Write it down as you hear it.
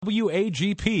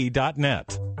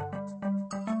WAGP.net.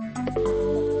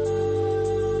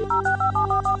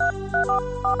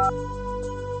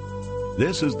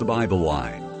 This is the Bible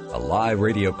Line, a live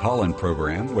radio call-in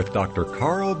program with Dr.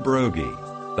 Carl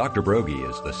Broggi. Dr. Broggi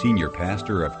is the senior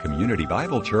pastor of Community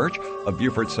Bible Church of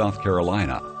Beaufort, South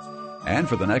Carolina. And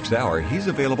for the next hour, he's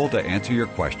available to answer your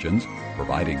questions,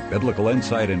 providing biblical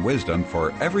insight and wisdom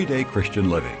for everyday Christian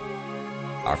living.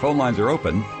 Our phone lines are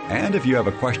open, and if you have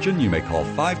a question, you may call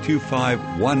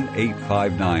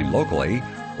 525-1859 locally,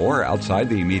 or outside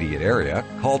the immediate area,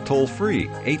 call toll-free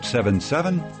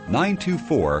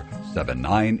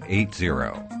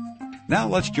 877-924-7980. Now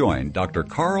let's join Dr.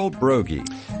 Carl Broggi.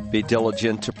 Be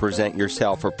diligent to present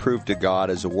yourself approved to God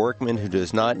as a workman who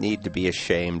does not need to be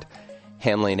ashamed,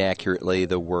 handling accurately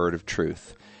the word of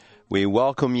truth. We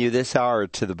welcome you this hour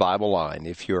to the Bible Line.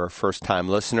 If you're a first-time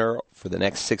listener, for the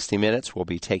next 60 minutes, we'll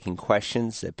be taking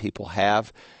questions that people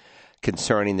have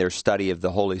concerning their study of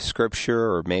the Holy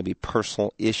Scripture or maybe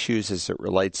personal issues as it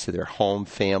relates to their home,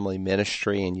 family,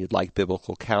 ministry, and you'd like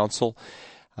biblical counsel.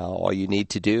 All you need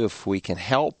to do, if we can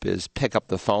help, is pick up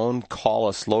the phone, call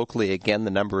us locally. Again,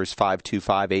 the number is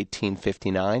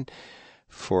 525-1859.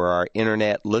 For our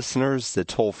Internet listeners, the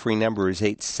toll-free number is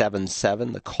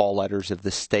 877, the call letters of the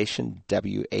station,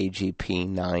 WAGP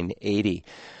 980.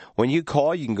 When you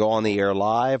call, you can go on the air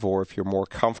live, or if you're more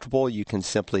comfortable, you can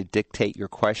simply dictate your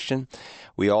question.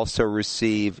 We also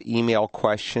receive email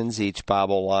questions each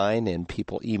Bible Line, and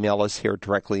people email us here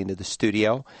directly into the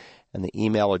studio. And the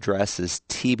email address is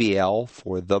TBL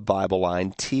for the Bible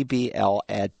Line,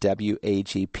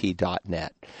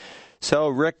 TBL@WAGP.net. So,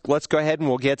 Rick, let's go ahead and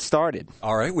we'll get started.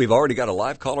 All right, we've already got a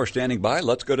live caller standing by.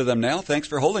 Let's go to them now. Thanks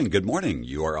for holding. Good morning.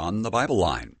 You are on the Bible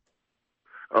Line.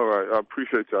 All right, I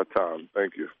appreciate your time.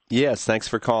 Thank you. Yes, thanks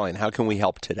for calling. How can we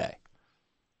help today?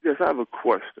 Yes, I have a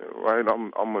question, right?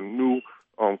 I'm a new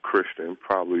Christian,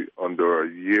 probably under a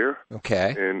year.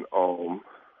 Okay. And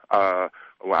I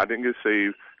didn't get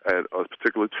saved at a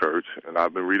particular church, and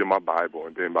I've been reading my Bible,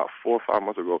 and then about 4 or 5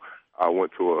 months ago, I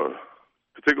went to a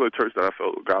particular church that I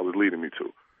felt God was leading me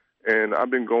to. And I've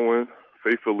been going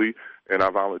faithfully, and I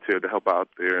volunteered to help out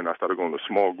there, and I started going to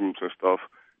small groups and stuff.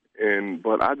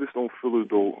 But I just don't feel as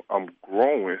though I'm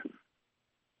growing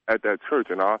at that church.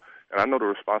 And I know the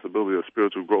responsibility of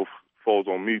spiritual growth falls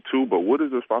on me too, but what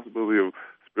is the responsibility of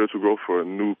spiritual growth for a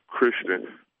new Christian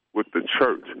with the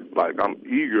church? Like, I'm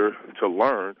eager to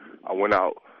learn. I went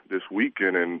out this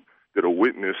weekend and did a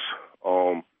witness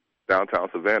downtown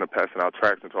Savannah, passing out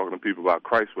tracts and talking to people about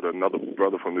Christ with another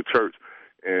brother from the church.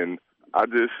 And I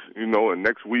just, and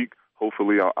next week,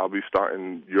 hopefully I'll be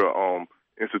starting your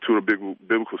Institute of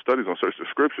Biblical Studies on Search the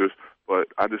Scriptures, but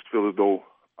I just feel as though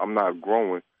I'm not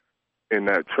growing in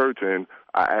that church. And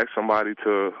I asked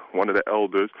one of the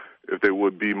elders, if they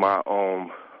would be my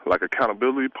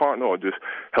accountability partner or just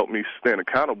help me stand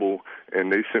accountable,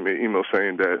 and they sent me an email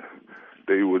saying that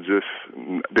they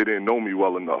didn't know me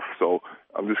well enough. So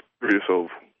I'm just curious of.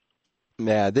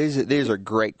 Yeah, these are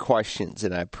great questions,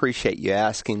 and I appreciate you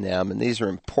asking them. And these are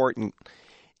important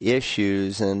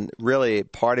issues, and really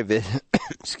part of it,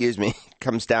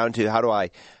 comes down to how do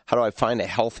I find a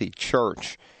healthy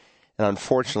church? And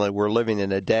unfortunately, we're living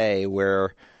in a day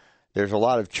where there's a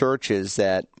lot of churches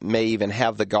that may even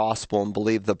have the gospel and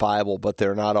believe the Bible, but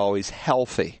they're not always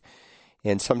healthy.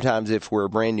 And sometimes if we're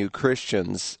brand new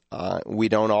Christians, we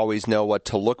don't always know what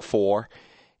to look for,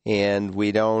 and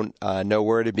we don't know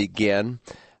where to begin.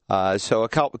 So a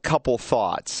couple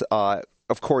thoughts.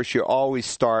 Of course, you always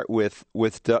start with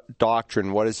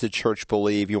doctrine. What does the church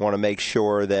believe? You want to make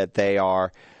sure that they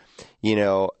are,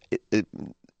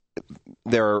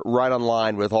 they're right on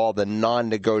line with all the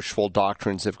non-negotiable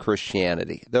doctrines of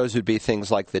Christianity. Those would be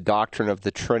things like the doctrine of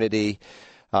the Trinity,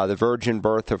 the virgin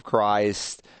birth of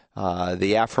Christ,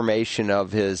 the affirmation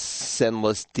of his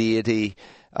sinless deity,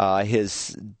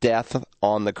 his death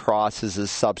on the cross as a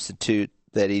substitute,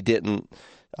 that he didn't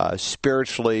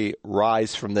spiritually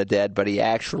rise from the dead, but he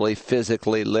actually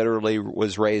physically, literally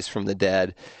was raised from the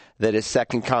dead, that his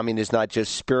second coming is not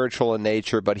just spiritual in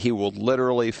nature, but he will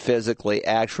literally, physically,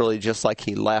 actually, just like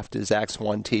he left, as Acts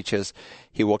 1 teaches,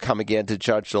 he will come again to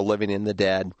judge the living and the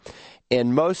dead.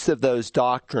 And most of those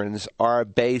doctrines are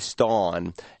based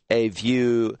on a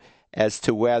view as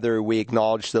to whether we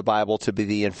acknowledge the Bible to be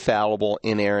the infallible,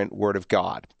 inerrant Word of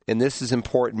God. And this is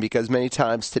important because many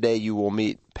times today you will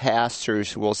meet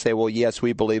pastors who will say, well, yes,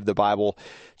 we believe the Bible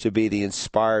to be the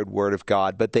inspired Word of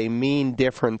God, but they mean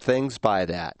different things by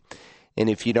that. And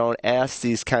if you don't ask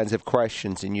these kinds of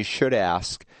questions, and you should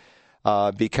ask,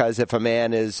 because if a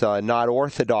man is not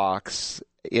orthodox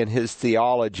in his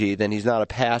theology, then he's not a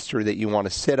pastor that you want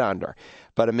to sit under.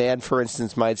 But a man, for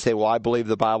instance, might say, well, I believe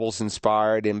the Bible's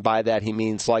inspired, and by that he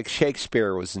means like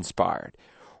Shakespeare was inspired.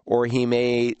 Or he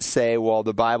may say, well,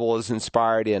 the Bible is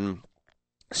inspired in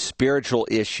spiritual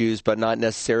issues, but not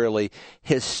necessarily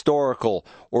historical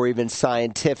or even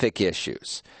scientific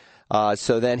issues.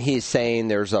 So then he's saying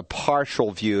there's a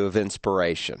partial view of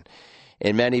inspiration.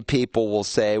 And many people will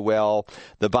say, well,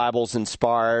 the Bible's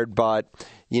inspired, but,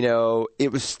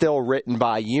 it was still written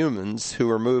by humans who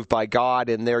were moved by God,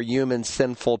 and their human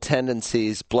sinful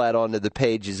tendencies bled onto the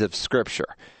pages of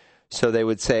Scripture. So they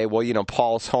would say, well,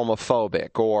 Paul's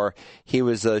homophobic, or he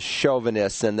was a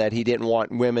chauvinist and that he didn't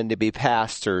want women to be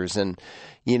pastors. And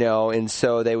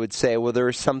so they would say, well, there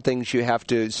are some things you have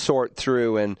to sort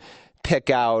through and pick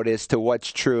out as to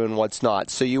what's true and what's not.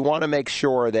 So you want to make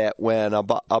sure that when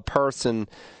a person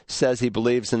says he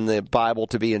believes in the Bible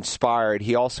to be inspired,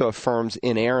 he also affirms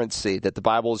inerrancy, that the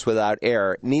Bible is without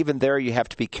error. And even there you have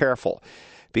to be careful,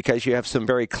 because you have some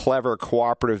very clever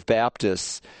cooperative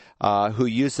Baptists who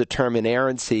use the term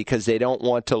inerrancy because they don't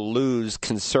want to lose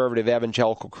conservative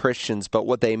evangelical Christians. But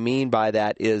what they mean by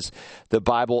that is the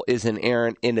Bible is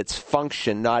inerrant in its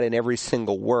function, not in every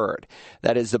single word.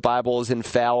 That is, the Bible is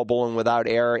infallible and without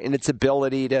error in its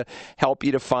ability to help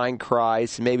you to find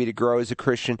Christ, maybe to grow as a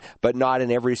Christian, but not in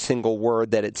every single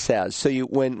word that it says. So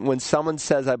when someone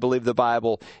says, I believe the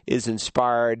Bible is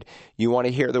inspired, you want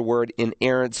to hear the word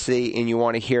inerrancy, and you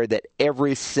want to hear that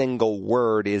every single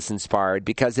word is inspired,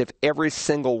 because if every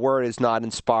single word is not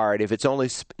inspired, if it's only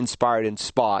inspired in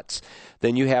spots,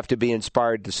 then you have to be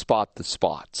inspired to spot the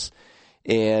spots.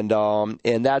 And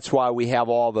that's why we have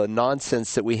all the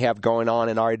nonsense that we have going on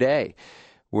in our day,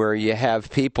 where you have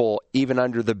people, even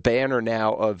under the banner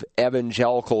now of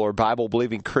evangelical or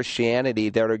Bible-believing Christianity,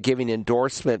 that are giving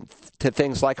endorsement to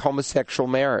things like homosexual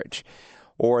marriage,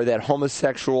 or that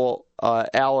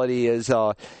homosexuality is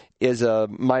a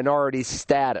minority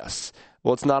status.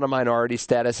 Well, it's not a minority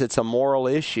status, it's a moral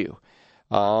issue.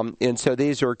 And so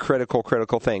these are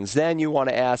critical things. Then you want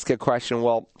to ask a question,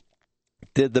 well,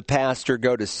 did the pastor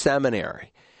go to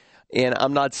seminary? And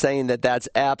I'm not saying that that's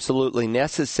absolutely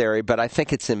necessary, but I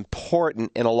think it's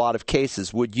important in a lot of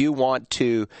cases. Would you want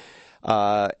to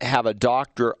have a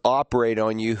doctor operate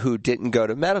on you who didn't go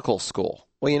to medical school?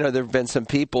 Well, there have been some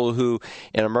people who,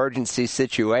 in emergency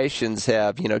situations,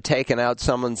 have, taken out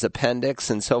someone's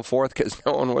appendix and so forth because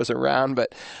no one was around.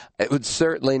 But it would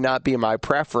certainly not be my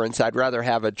preference. I'd rather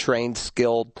have a trained,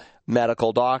 skilled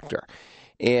medical doctor.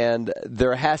 And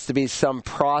there has to be some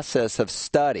process of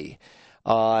study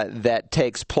that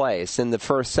takes place. In the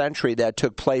first century, that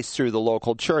took place through the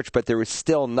local church, but there was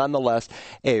still, nonetheless,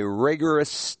 a rigorous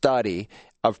study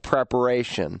of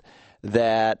preparation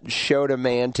that showed a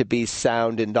man to be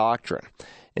sound in doctrine.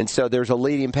 And so there's a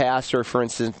leading pastor, for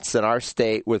instance, in our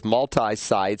state with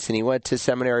multi-sites, and he went to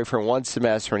seminary for one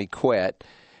semester and he quit,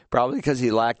 probably because he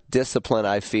lacked discipline,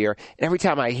 I fear. And every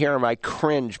time I hear him, I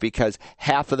cringe because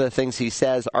half of the things he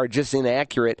says are just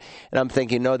inaccurate. And I'm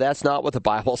thinking, no, that's not what the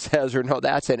Bible says, or no,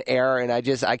 that's an error, and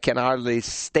I can hardly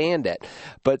stand it.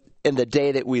 But in the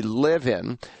day that we live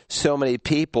in, so many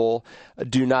people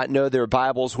do not know their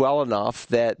Bibles well enough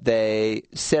that they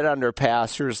sit under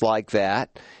pastors like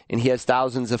that, and he has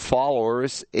thousands of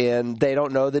followers, and they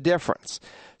don't know the difference.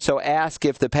 So ask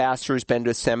if the pastor has been to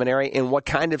a seminary, and what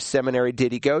kind of seminary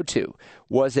did he go to?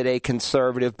 Was it a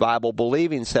conservative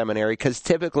Bible-believing seminary? Because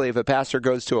typically if a pastor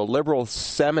goes to a liberal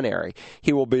seminary,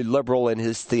 he will be liberal in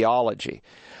his theology.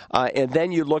 And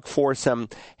then you look for some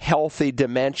healthy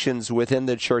dimensions within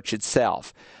the church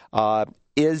itself.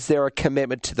 Is there a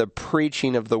commitment to the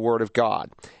preaching of the Word of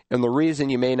God? And the reason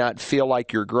you may not feel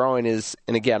like you're growing is,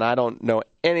 and again, I don't know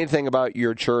anything about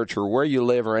your church or where you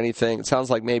live or anything. It sounds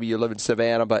like maybe you live in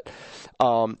Savannah, but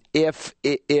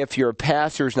if your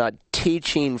pastor's not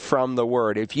teaching from the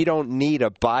Word, if you don't need a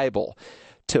Bible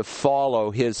to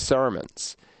follow his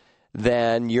sermons,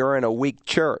 then you're in a weak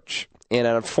church. And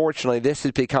unfortunately, this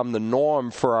has become the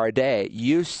norm for our day. It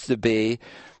used to be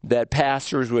that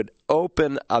pastors would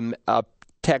open a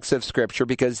text of Scripture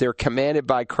because they're commanded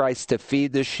by Christ to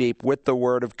feed the sheep with the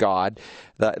Word of God.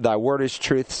 Thy Word is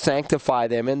truth. Sanctify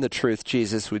them in the truth,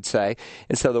 Jesus would say.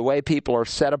 And so the way people are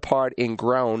set apart and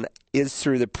grown is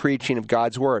through the preaching of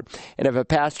God's Word. And if a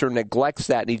pastor neglects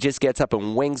that and he just gets up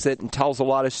and wings it and tells a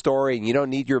lot of story and you don't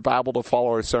need your Bible to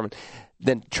follow a sermon,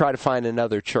 then try to find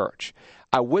another church.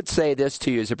 I would say this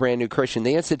to you as a brand new Christian.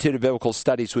 The Institute of Biblical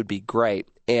Studies would be great.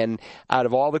 And out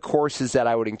of all the courses that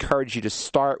I would encourage you to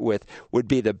start with would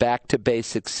be the Back to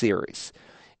Basics series.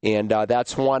 And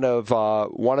that's one of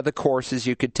the courses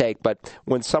you could take. But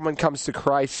when someone comes to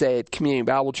Christ, say at Community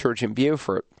Bible Church in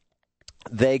Beaufort,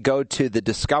 they go to the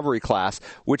Discovery class,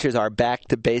 which is our Back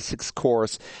to Basics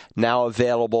course, now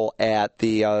available at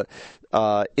the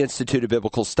Institute of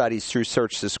Biblical Studies through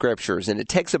Search the Scriptures. And it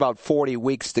takes about 40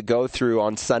 weeks to go through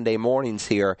on Sunday mornings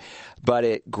here, but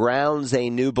it grounds a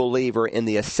new believer in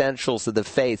the essentials of the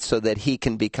faith so that he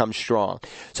can become strong.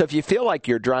 So if you feel like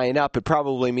you're drying up, it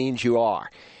probably means you are.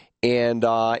 And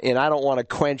I don't want to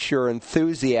quench your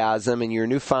enthusiasm and your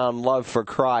newfound love for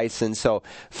Christ. And so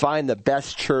find the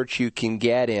best church you can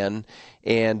get in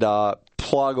and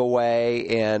plug away.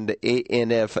 And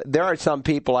if there are some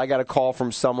people, I got a call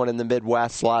from someone in the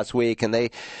Midwest last week,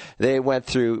 and they went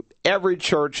through every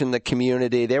church in the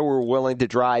community. They were willing to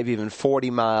drive even 40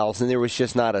 miles, and there was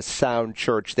just not a sound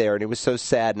church there. And it was so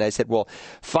sad. And I said, well,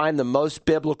 find the most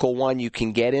biblical one you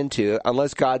can get into,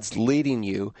 unless God's leading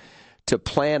you to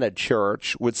plant a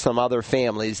church with some other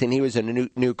families, and he was a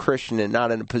new Christian and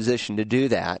not in a position to do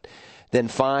that. Then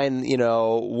find,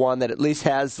 one that at least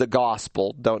has the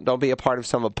gospel. Don't be a part of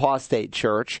some apostate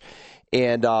church,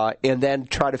 and then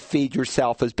try to feed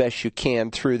yourself as best you can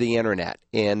through the internet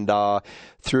and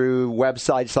through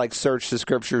websites like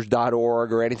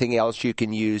searchthescriptures.org or anything else you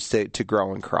can use to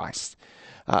grow in Christ.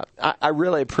 I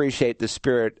really appreciate the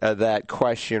spirit of that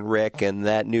question, Rick, and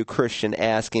that new Christian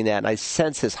asking that. And I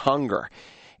sense his hunger,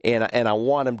 and I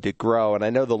want him to grow. And I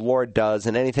know the Lord does,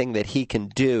 and anything that he can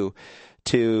do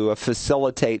to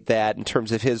facilitate that in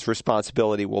terms of his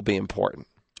responsibility will be important.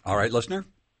 All right, listener.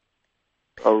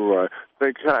 All right.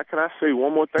 Can I say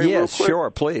one more thing? Yes, real quick?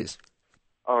 sure, please.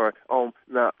 All right.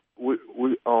 Now,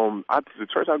 the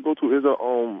church I go to is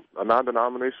a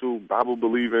non-denominational,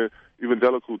 Bible-believing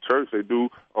evangelical church. They do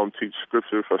teach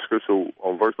scripture for scripture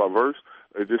verse by verse.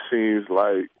 It just seems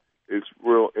like it's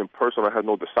real impersonal. I have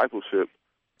no discipleship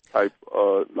type.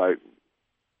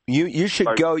 You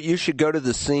should go. You should go to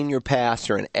the senior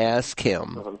pastor and ask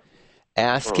him.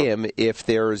 Ask him if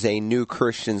there is a new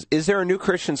Christians. Is there a new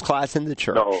Christians class in the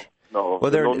church? No.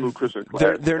 Well, there's no new Christians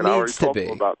class. There needs to be. I already talked to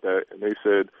them about that, and they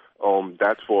said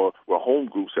that's for where home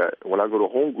groups at. When I go to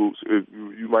home groups,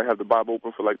 you might have the Bible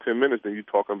open for like 10 minutes, and you're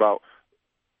talking about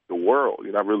the world.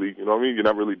 You're not really, you know what I mean? You're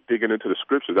not really digging into the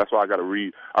scriptures. That's why I got to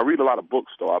read. I read a lot of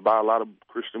books, though. I buy a lot of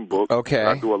Christian books. Okay.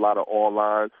 I do a lot of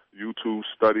online YouTube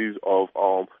studies of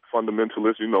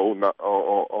fundamentalists,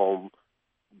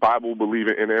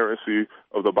 Bible-believing inerrancy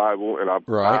of the Bible, and I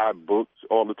buy books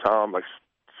all the time, like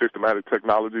systematic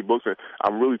technology books, and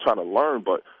I'm really trying to learn,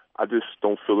 but I just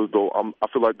don't feel as though I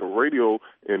feel like the radio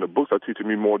and the books are teaching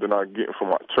me more than I'm getting from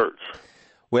my church.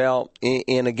 Well,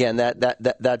 and again,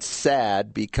 that's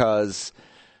sad because,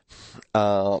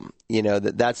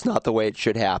 that's not the way it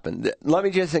should happen. Let me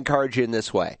just encourage you in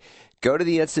this way. Go to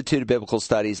the Institute of Biblical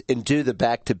Studies and do the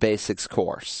Back to Basics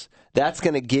course. That's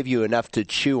going to give you enough to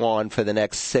chew on for the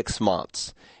next 6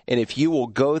 months. And if you will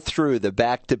go through the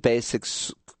Back to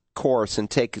Basics course and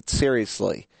take it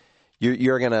seriously,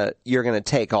 you're gonna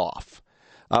take off.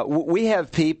 We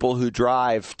have people who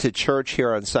drive to church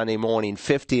here on Sunday morning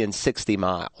 50 and 60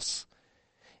 miles.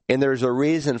 And there's a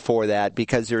reason for that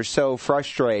because they're so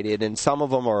frustrated. And some of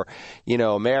them are,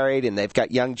 married and they've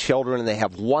got young children and they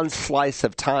have one slice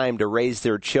of time to raise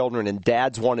their children. And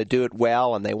dads want to do it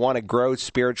well and they want to grow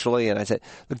spiritually. And I said,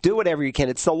 look, do whatever you can.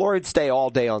 It's the Lord's Day all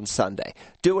day on Sunday.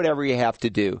 Do whatever you have to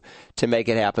do to make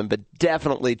it happen. But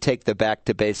definitely take the Back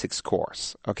to Basics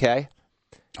course. Okay?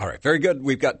 All right. Very good.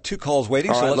 We've got 2 calls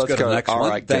waiting, so let's go to the next one.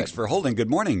 Right, Thanks for holding. Good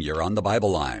morning. You're on the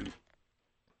Bible line.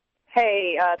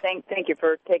 Hey, thank you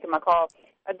for taking my call.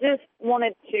 I just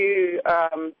wanted to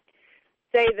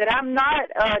say that I'm not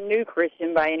a new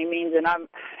Christian by any means, and I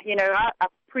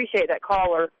appreciate that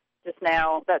caller just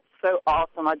now. That's so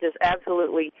awesome. I just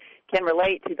absolutely can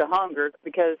relate to the hunger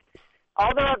because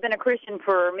although I've been a Christian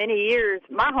for many years,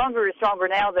 my hunger is stronger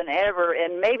now than ever,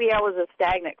 and maybe I was a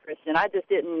stagnant Christian. I just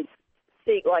didn't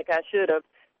seek like I should have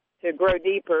to grow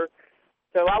deeper.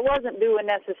 So I wasn't doing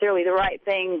necessarily the right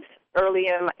things early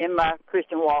in my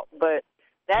Christian walk, but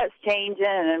that's changing,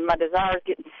 and my desire is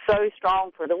getting so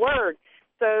strong for the Word.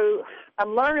 So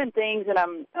I'm learning things, and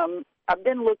I've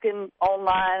been looking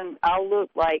online. I'll look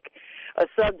like a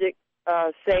subject,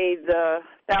 say the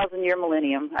 1,000-year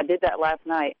millennium. I did that last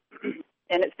night,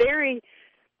 and it's very,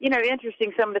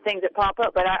 interesting some of the things that pop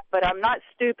up. But I'm not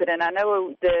stupid, and I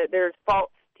know that there's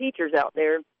false teachers out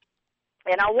there,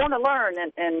 and I want to learn,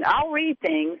 and I'll read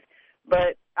things.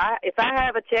 But if I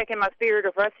have a check in my spirit, or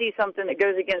if I see something that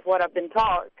goes against what I've been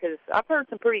taught, because I've heard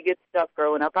some pretty good stuff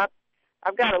growing up,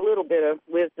 I've got a little bit of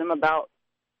wisdom about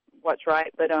what's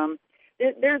right. But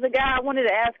there's a guy I wanted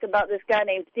to ask about, this guy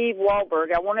named Steve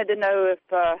Wohlberg. I wanted to know if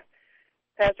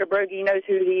Pastor Broggi knows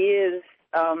who he is.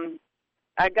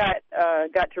 I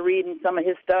got to reading some of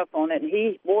his stuff on it, and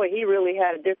he really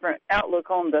had a different outlook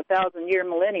on the 1,000-year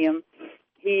millennium.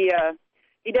 He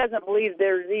doesn't believe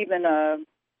there's even a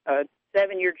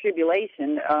 7-year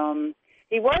tribulation.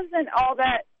 He wasn't all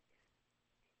that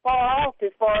far off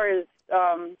as far as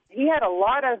he had a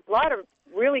lot of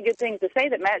really good things to say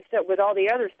that matched up with all the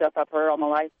other stuff I've heard all my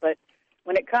life. But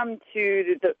when it comes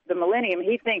to the millennium,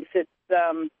 he thinks it's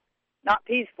not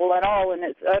peaceful at all, and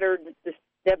it's utter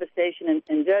devastation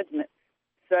and judgment.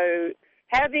 So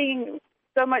having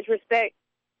so much respect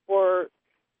for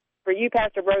you,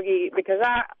 Pastor Broggi, because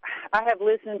I have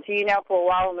listened to you now for a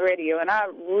while on the radio, and I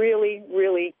really,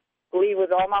 really believe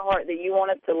with all my heart that you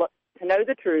want us to know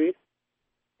the truth,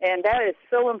 and that is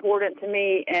so important to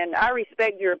me. And I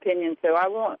respect your opinion, so I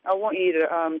want you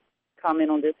to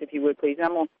comment on this if you would, please.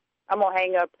 I'm gonna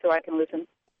hang up so I can listen.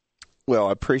 Well,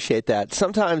 I appreciate that.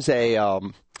 Sometimes a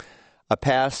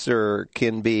pastor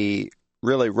can be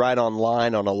really right on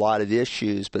line on a lot of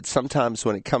issues, but sometimes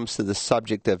when it comes to the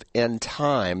subject of end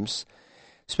times,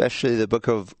 especially the book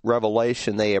of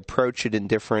Revelation, they approach it in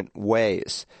different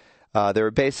ways. There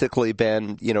have basically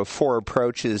been, 4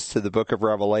 approaches to the book of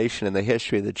Revelation in the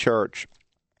history of the church.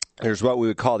 There's what we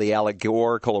would call the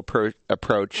allegorical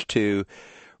approach to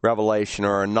Revelation,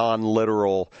 or a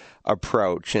non-literal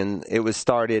approach, and it was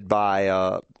started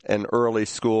by an early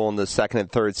school in the 2nd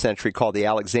and 3rd century called the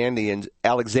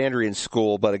Alexandrian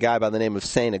school, but a guy by the name of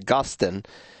St. Augustine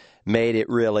made it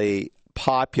really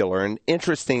popular. And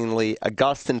interestingly,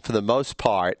 Augustine, for the most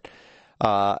part,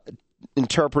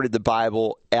 interpreted the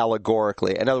Bible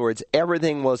allegorically. In other words,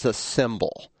 everything was a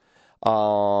symbol,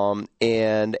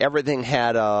 and everything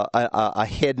had a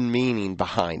hidden meaning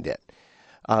behind it.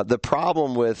 The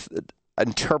problem with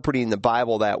interpreting the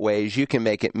Bible that way is you can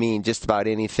make it mean just about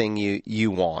anything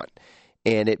you want,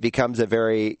 and it becomes a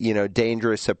very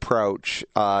dangerous approach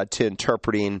to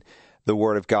interpreting the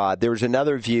Word of God. There's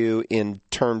another view in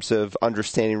terms of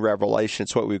understanding Revelation.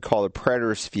 It's what we would call the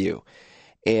preterist view.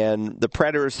 And the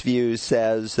preterist view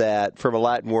says that, from a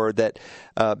Latin word, that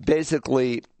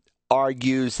basically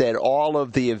argues that all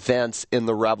of the events in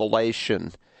the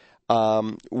Revelation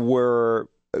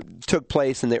took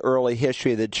place in the early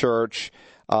history of the church,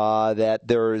 that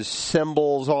there's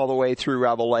symbols all the way through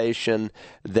Revelation,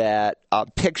 that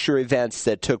picture events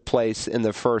that took place in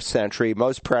the 1st century.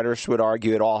 Most preterists would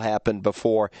argue it all happened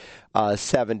before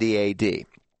 70 A.D.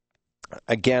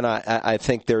 Again, I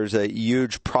think there's a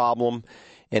huge problem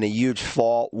and a huge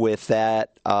fault with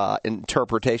that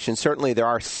interpretation. Certainly there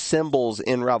are symbols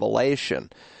in Revelation.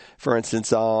 For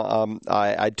instance,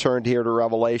 I turned here to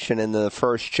Revelation in the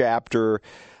 1st chapter.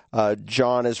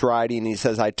 John is writing, he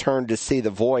says, I turned to see the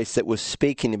voice that was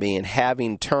speaking to me, and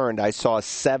having turned, I saw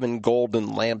 7 golden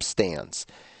lampstands.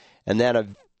 And then a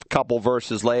couple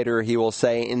verses later, he will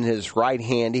say, in his right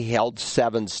hand he held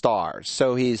 7 stars.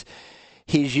 So he's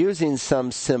using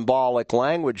some symbolic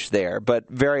language there, but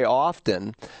very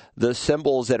often the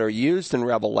symbols that are used in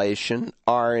Revelation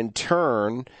are in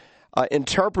turn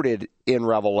interpreted in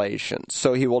Revelation.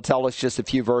 So he will tell us just a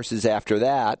few verses after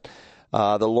that,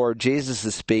 the Lord Jesus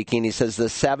is speaking. He says the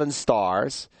 7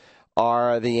 stars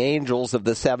are the angels of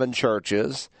the 7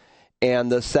 churches,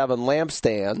 and the 7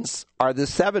 lampstands are the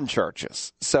 7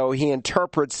 churches. So he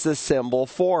interprets the symbol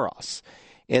for us.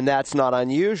 And that's not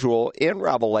unusual in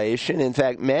Revelation. In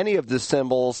fact, many of the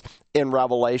symbols in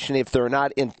Revelation, if they're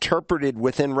not interpreted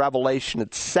within Revelation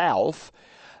itself,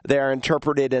 they're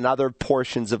interpreted in other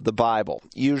portions of the Bible.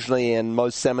 Usually in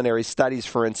most seminary studies,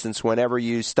 for instance, whenever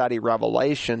you study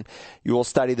Revelation, you will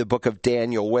study the book of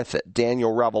Daniel with it.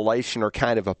 Daniel, Revelation are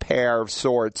kind of a pair of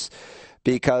sorts,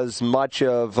 because much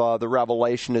of the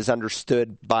Revelation is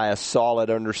understood by a solid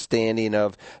understanding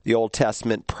of the Old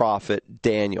Testament prophet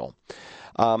Daniel.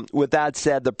 With that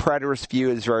said, the preterist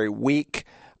view is very weak.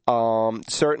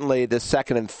 Certainly the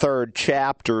 2nd and 3rd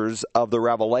chapters of the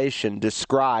Revelation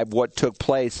describe what took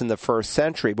place in the 1st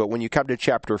century. But when you come to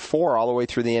chapter 4, all the way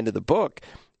through the end of the book,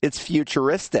 it's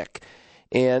futuristic.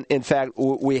 And in fact,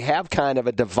 we have kind of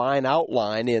a divine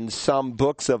outline in some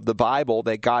books of the Bible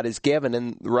that God has given,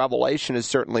 and Revelation is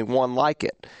certainly one like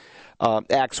it.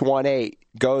 Acts 1:8,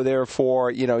 go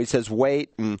therefore, he says, wait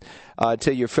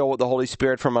until you're filled with the Holy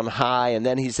Spirit from on high. And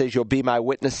then he says, you'll be my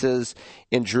witnesses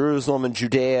in Jerusalem and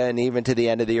Judea and even to the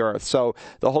end of the earth. So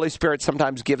the Holy Spirit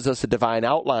sometimes gives us a divine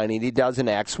outline, and he does in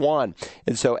Acts 1.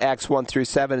 And so Acts 1 through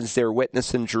 7 is their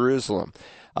witness in Jerusalem.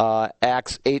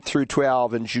 Acts 8 through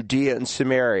 12 in Judea and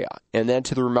Samaria, and then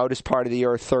to the remotest part of the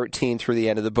earth, 13 through the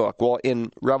end of the book. Well,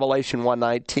 in Revelation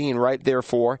 1:19, right,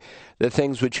 therefore, the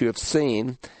things which you have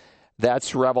seen,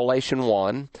 that's Revelation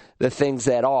 1. The things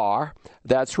that are,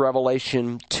 that's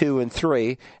Revelation 2 and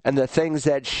 3. And the things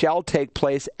that shall take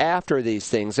place after these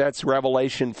things, that's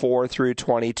Revelation 4 through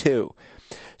 22.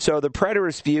 So the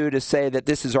preterist view to say that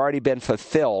this has already been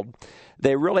fulfilled,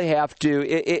 they really have to,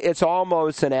 it's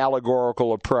almost an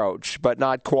allegorical approach, but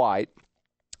not quite.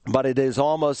 But it is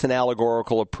almost an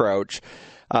allegorical approach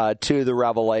to the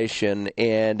revelation,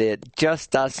 and it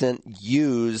just doesn't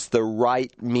use the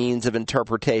right means of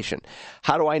interpretation.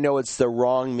 How do I know it's the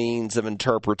wrong means of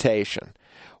interpretation?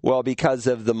 Well, because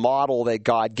of the model that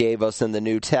God gave us in the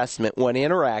New Testament when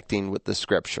interacting with the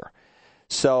Scripture.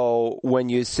 So when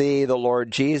you see the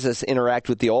Lord Jesus interact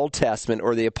with the Old Testament,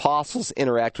 or the apostles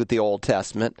interact with the Old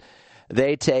Testament,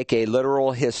 they take a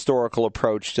literal historical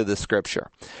approach to the Scripture.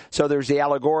 So there's the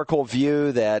allegorical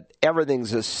view that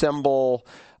everything's a symbol.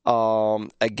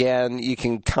 Again, you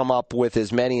can come up with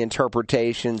as many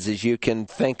interpretations as you can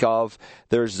think of.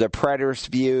 There's the preterist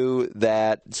view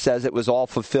that says it was all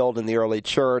fulfilled in the early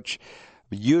church.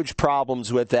 Huge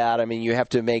problems with that. I mean, you have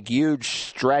to make huge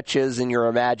stretches in your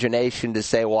imagination to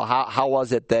say, well, how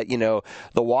was it that,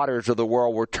 the waters of the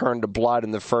world were turned to blood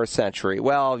in the first century?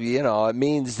 Well, it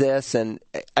means this, and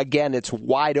again, it's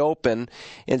wide open.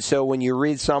 And so when you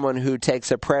read someone who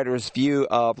takes a preterist view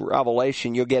of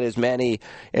Revelation, you'll get as many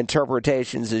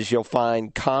interpretations as you'll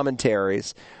find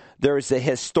commentaries. There's the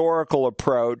historical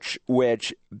approach,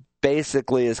 which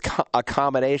basically is a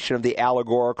combination of the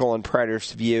allegorical and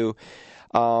preterist view.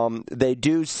 They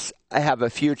do have a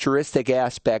futuristic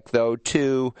aspect, though,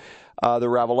 to the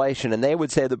Revelation. And they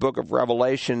would say the book of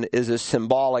Revelation is a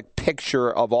symbolic picture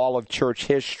of all of church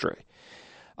history.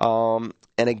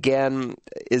 And again,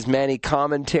 as many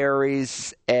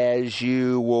commentaries as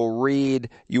you will read,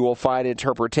 you will find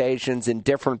interpretations, and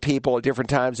different people at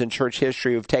different times in church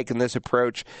history who have taken this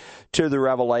approach to the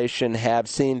Revelation have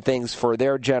seen things for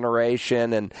their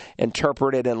generation and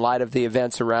interpreted in light of the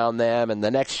events around them, and the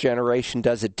next generation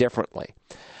does it differently.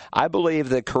 I believe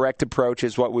the correct approach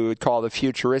is what we would call the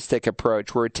futuristic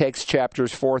approach, where it takes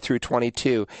chapters 4 through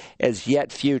 22 as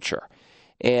yet future.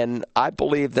 And I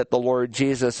believe that the Lord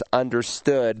Jesus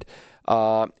understood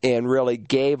and really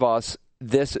gave us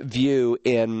this view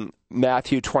in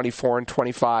Matthew 24 and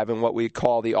 25 in what we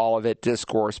call the Olivet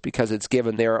Discourse, because it's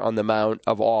given there on the Mount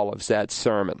of Olives, that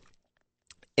sermon.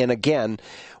 And again,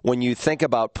 when you think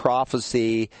about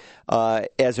prophecy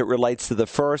as it relates to the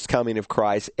first coming of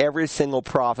Christ, every single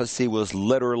prophecy was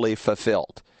literally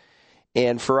fulfilled.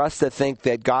 And for us to think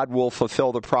that God will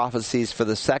fulfill the prophecies for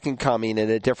the second coming in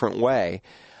a different way,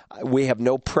 we have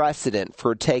no precedent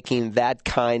for taking that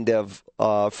kind of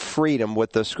freedom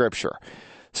with the Scripture.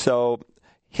 So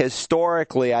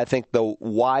historically, I think the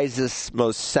wisest,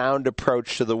 most sound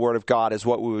approach to the Word of God is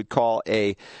what we would call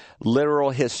a literal,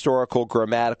 historical,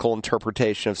 grammatical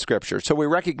interpretation of Scripture. So we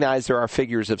recognize there are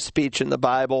figures of speech in the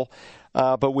Bible,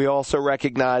 but we also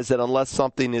recognize that unless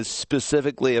something is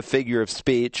specifically a figure of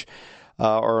speech,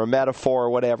 or a metaphor or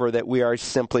whatever, that we are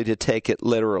simply to take it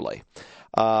literally.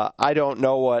 I don't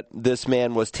know what this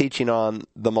man was teaching on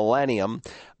the millennium,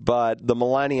 but the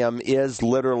millennium is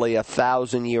literally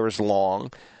 1,000 years long.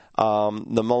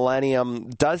 The millennium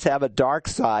does have a dark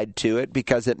side to it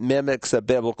because it mimics a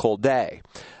biblical day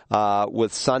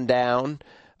with sundown,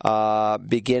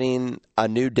 beginning a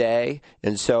new day.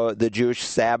 And so the Jewish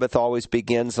Sabbath always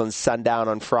begins on sundown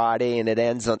on Friday, and it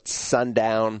ends on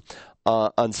sundown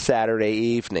on Saturday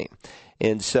evening.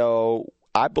 And so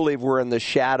I believe we're in the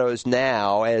shadows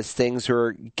now as things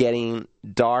are getting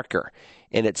darker.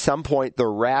 And at some point, the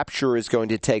rapture is going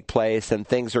to take place, and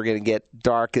things are going to get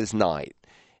dark as night.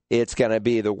 It's going to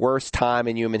be the worst time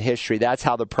in human history. That's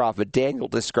how the prophet Daniel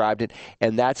described it,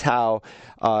 and that's how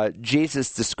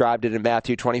Jesus described it in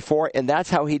Matthew 24, and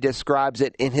that's how he describes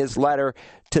it in his letter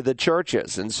to the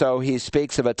churches. And so he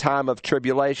speaks of a time of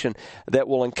tribulation that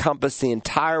will encompass the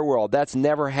entire world. That's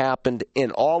never happened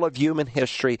in all of human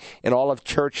history, in all of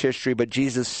church history, but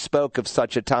Jesus spoke of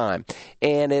such a time.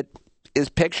 And it is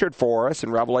pictured for us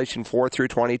in Revelation 4 through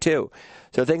 22.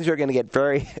 So things are going to get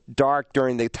very dark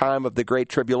during the time of the Great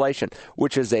Tribulation,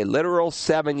 which is a literal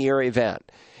 7-year event.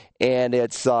 And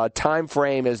its time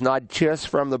frame is not just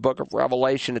from the book of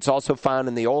Revelation. It's also found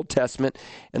in the Old Testament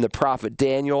in the prophet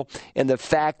Daniel. And the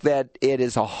fact that it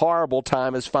is a horrible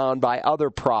time is found by other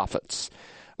prophets,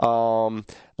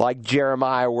 like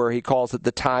Jeremiah, where he calls it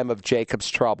the time of Jacob's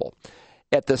trouble.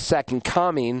 At the second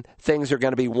coming, things are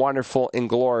going to be wonderful and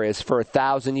glorious for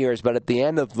 1,000 years. But at the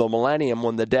end of the millennium,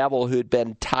 when the devil who'd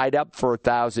been tied up for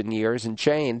 1,000 years and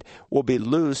chained will be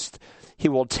loosed, he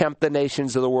will tempt the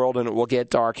nations of the world, and it will get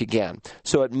dark again.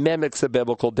 So it mimics a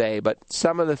biblical day. But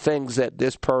some of the things that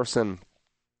this person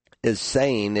is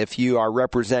saying if you are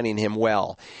representing him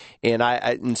well.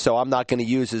 And so I'm not going to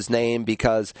use his name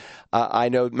because I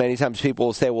know many times people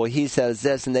will say, well, he says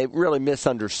this, and they really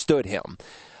misunderstood him.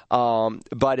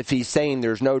 But if he's saying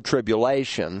there's no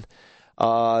tribulation,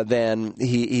 then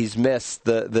he's missed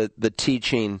the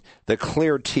teaching, the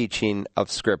clear teaching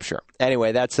of Scripture.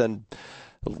 Anyway, that's a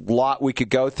lot we could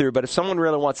go through, but if someone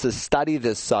really wants to study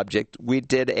this subject, we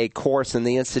did a course in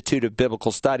the Institute of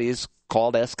Biblical Studies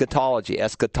called eschatology.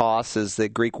 Eschatos is the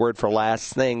Greek word for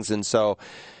last things, and so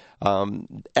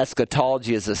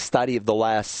eschatology is a study of the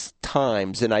last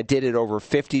times, and I did it over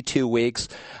 52 weeks.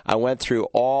 I went through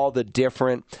all the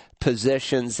different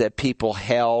positions that people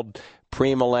held: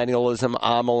 premillennialism,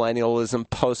 amillennialism,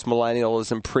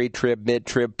 postmillennialism, pre-trib,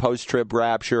 mid-trib, post-trib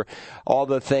rapture, all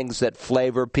the things that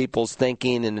flavor people's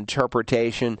thinking and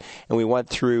interpretation. And we went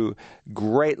through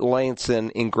great lengths and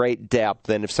in great depth.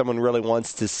 And if someone really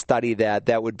wants to study that,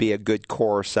 that would be a good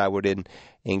course. I would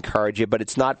encourage you. But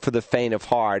it's not for the faint of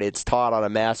heart. It's taught on a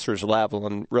master's level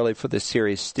and really for the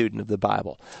serious student of the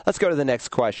Bible. Let's go to the next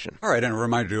question. All right, and a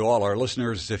reminder to all our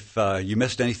listeners, if you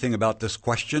missed anything about this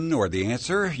question or the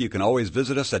answer, you can always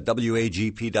visit us at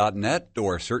wagp.net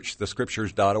or search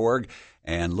thescriptures.org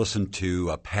and listen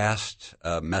to past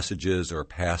messages or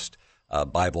past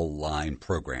Bible Line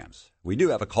programs. We do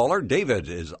have a caller. David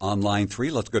is on line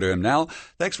 3. Let's go to him now.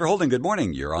 Thanks for holding. Good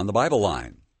morning. You're on the Bible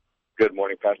Line. Good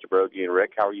morning, Pastor Broggi and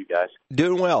Rick. How are you guys?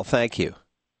 Doing well, thank you.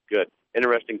 Good.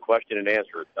 Interesting question and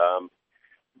answer.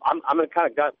 I'm going to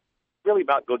kind of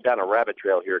go down a rabbit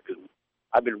trail here because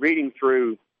I've been reading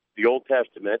through the Old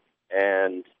Testament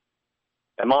and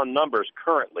I'm on Numbers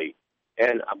currently,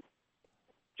 and I'm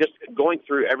just going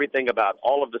through everything about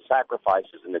all of the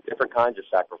sacrifices and the different kinds of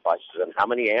sacrifices and how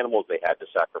many animals they had to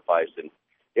sacrifice. And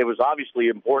it was obviously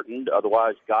important,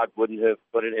 otherwise God wouldn't have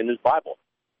put it in his Bible.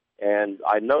 And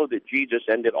I know that Jesus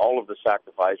ended all of the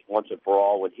sacrifice once and for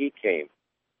all when he came.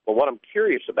 But what I'm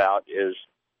curious about is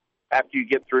after you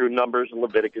get through Numbers and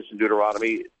Leviticus and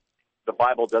Deuteronomy, the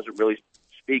Bible doesn't really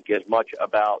speak as much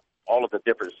about all of the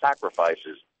different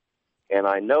sacrifices. And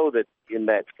I know that in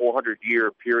that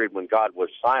 400-year period when God was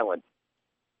silent,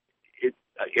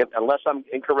 unless I'm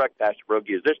incorrect, Pastor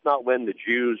Broggi, is this not when the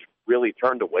Jews really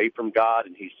turned away from God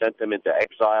and he sent them into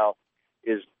exile?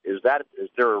 Is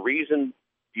there a reason,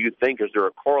 do you think, is there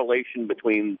a correlation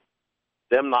between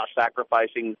them not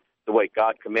sacrificing the way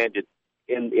God commanded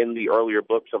in the earlier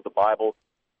books of the Bible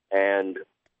and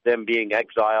them being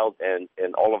exiled and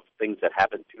all of the things that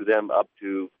happened to them up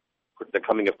to the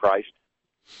coming of Christ?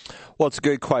 Well, it's a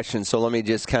good question, so let me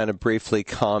just kind of briefly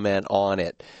comment on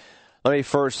it. Let me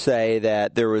first say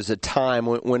that there was a time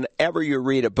whenever you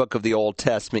read a book of the Old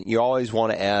Testament, you always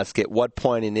want to ask at what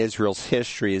point in Israel's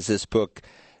history is this book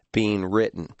being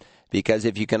written? Because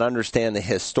if you can understand the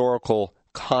historical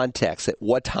context, at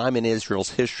what time in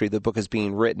Israel's history the book is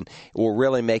being written, it will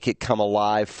really make it come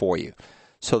alive for you.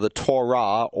 So the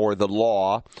Torah, or the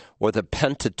law, or the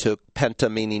Pentateuch,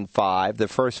 Penta meaning 5, the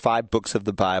first 5 books of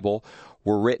the Bible,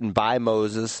 were written by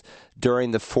Moses during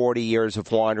the 40 years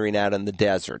of wandering out in the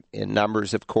desert. In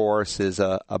Numbers, of course, is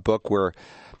a book where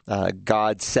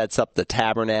God sets up the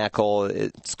tabernacle.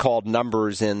 It's called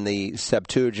Numbers in the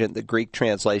Septuagint, the Greek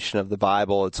translation of the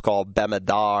Bible. It's called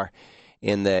Bemidbar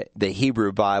in the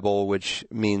Hebrew Bible, which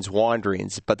means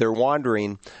wanderings. But they're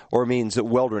wandering, or means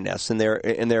wilderness, and they're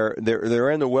in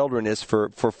the wilderness for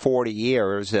 40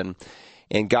 years, and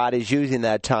God is using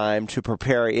that time to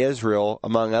prepare Israel,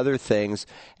 among other things,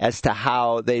 as to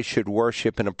how they should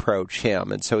worship and approach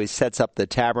him. And so he sets up the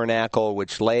tabernacle,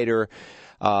 which later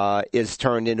is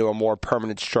turned into a more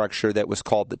permanent structure that was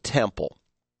called the temple.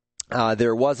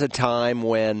 There was a time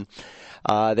when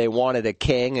they wanted a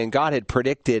king, and God had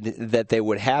predicted that they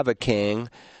would have a king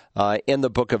in the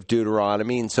book of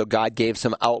Deuteronomy, and so God gave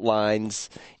some outlines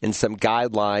and some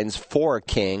guidelines for a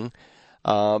king.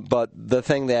 But the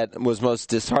thing that was most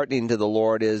disheartening to the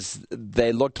Lord is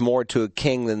they looked more to a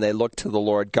king than they looked to the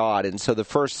Lord God. And so the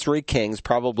first 3 kings,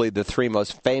 probably the 3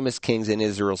 most famous kings in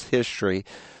Israel's history,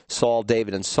 Saul,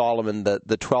 David, and Solomon,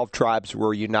 the 12 tribes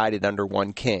were united under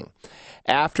one king.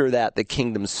 After that, the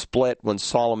kingdom split when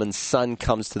Solomon's son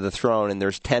comes to the throne, and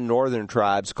there's 10 northern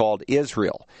tribes called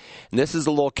Israel. And this is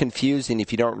a little confusing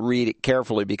if you don't read it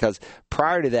carefully, because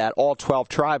prior to that, all 12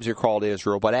 tribes are called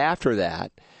Israel. But after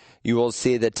that, you will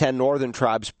see the 10 northern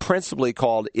tribes principally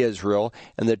called Israel,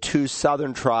 and the 2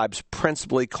 southern tribes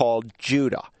principally called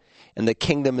Judah. And the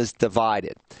kingdom is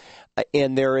divided.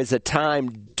 And there is a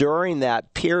time during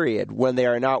that period when they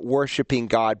are not worshiping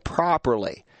God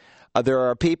properly. There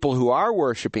are people who are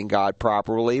worshiping God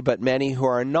properly, but many who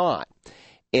are not.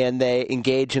 and they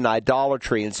engage in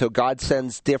idolatry. And so God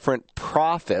sends different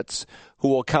prophets who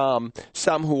will come,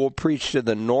 some who will preach to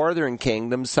the northern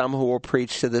kingdom, some who will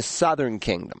preach to the southern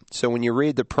kingdom. So when you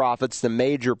read the prophets, the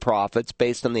major prophets,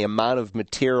 based on the amount of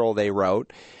material they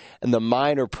wrote, and the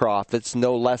minor prophets,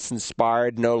 no less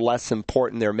inspired, no less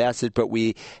important their message, but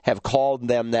we have called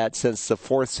them that since the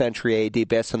 4th century A.D.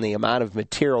 based on the amount of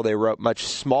material they wrote, much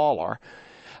smaller.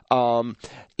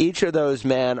 Each of those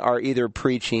men are either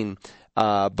preaching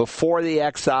before the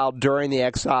exile, during the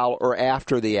exile, or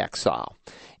after the exile.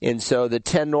 And so the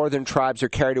 10 northern tribes are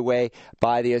carried away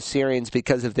by the Assyrians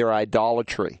because of their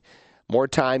idolatry. More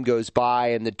time goes by,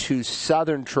 and the 2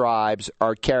 southern tribes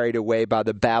are carried away by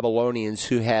the Babylonians,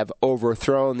 who have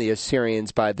overthrown the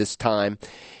Assyrians by this time,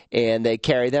 and they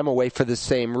carry them away for the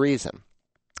same reason.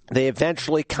 They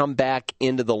eventually come back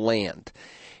into the land,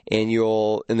 and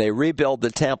they rebuild the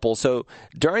temple. So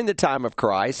during the time of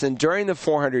Christ and during the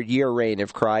 400-year reign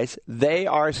of Christ, they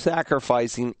are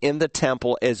sacrificing in the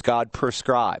temple as God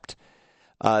prescribed.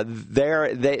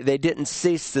 They didn't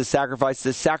cease to sacrifice.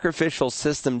 The sacrificial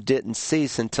system didn't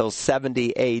cease until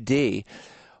 70 A.D.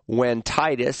 when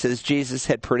Titus, as Jesus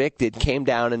had predicted, came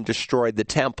down and destroyed the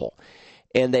temple.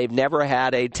 And they've never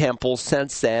had a temple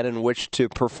since then in which to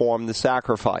perform the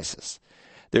sacrifices.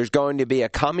 There's going to be a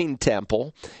coming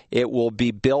temple. It will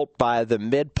be built by the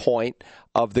midpoint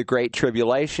of the Great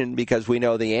Tribulation because we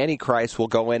know the Antichrist will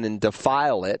go in and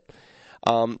defile it.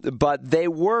 But they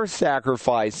were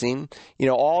sacrificing,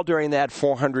 all during that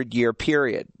 400-year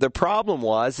period. The problem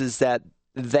is that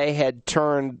they had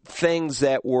turned things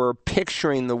that were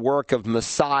picturing the work of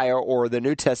Messiah or the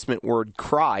New Testament word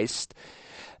Christ,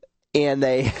 and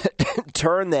they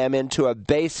turned them into a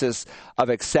basis of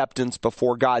acceptance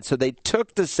before God. So they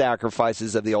took the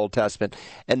sacrifices of the Old Testament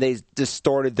and they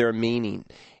distorted their meaning.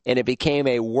 And it became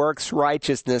a works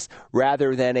righteousness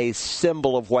rather than a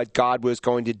symbol of what God was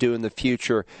going to do in the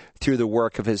future through the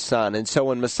work of his Son. And so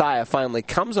when Messiah finally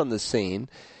comes on the scene,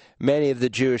 many of the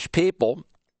Jewish people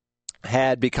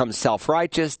had become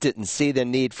self-righteous, didn't see the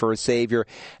need for a Savior,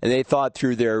 and they thought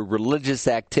through their religious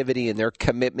activity and their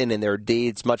commitment and their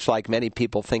deeds, much like many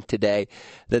people think today,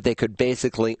 that they could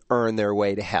basically earn their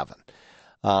way to heaven.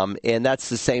 And that's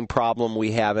the same problem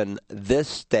we have in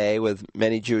this day with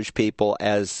many Jewish people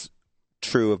as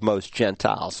true of most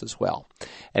Gentiles as well.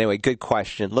 Anyway, good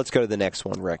question. Let's go to the next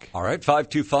one, Rick. All right,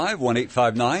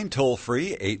 525-1859, toll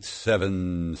free,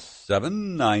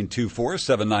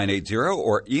 877-924-7980,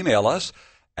 or email us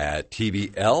at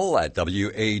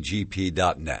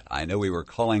tbl@wagp.net. I know we were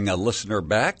calling a listener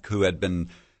back who had been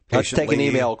patiently... Let's take an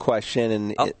email question,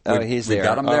 and he's there. We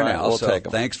got him there now, we'll so take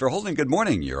him. Thanks for holding. Good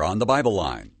morning. You're on the Bible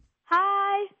line.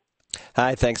 Hi.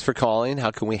 Hi, thanks for calling.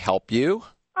 How can we help you?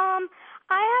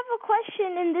 I have a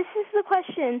question, and this is the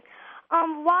question.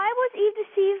 Why was Eve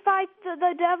deceived by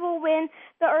the devil when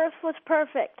the earth was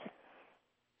perfect?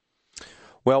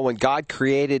 Well, when God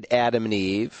created Adam and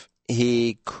Eve,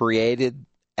 he created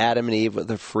Adam and Eve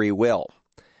with a free will.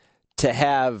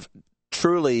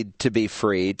 Truly to be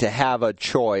free, to have a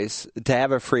choice, to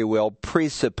have a free will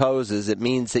presupposes, it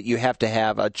means that you have to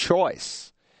have a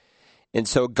choice. And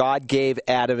so God gave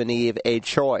Adam and Eve a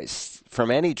choice.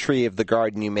 From any tree of the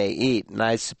garden you may eat. And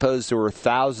I suppose there were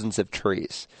thousands of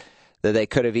trees that they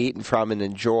could have eaten from and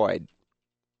enjoyed.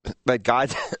 But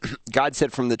God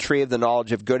said, from the tree of the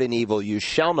knowledge of good and evil you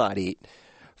shall not eat,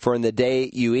 for in the day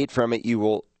you eat from it you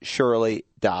will surely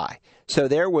die. So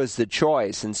there was the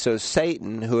choice. And so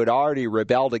Satan, who had already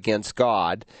rebelled against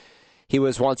God, he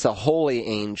was once a holy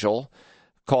angel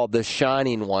called the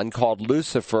Shining One, called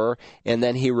Lucifer, and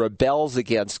then he rebels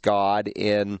against God,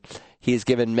 and he's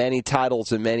given many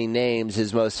titles and many names.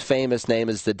 His most famous name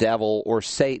is the devil or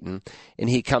Satan, and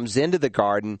he comes into the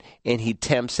garden and he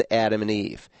tempts Adam and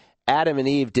Eve. Adam and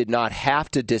Eve did not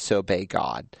have to disobey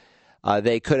God.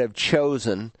 They could have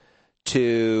chosen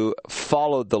to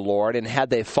follow the Lord, and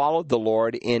had they followed the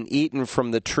Lord and eaten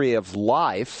from the tree of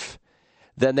life,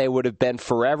 then they would have been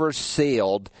forever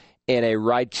sealed in a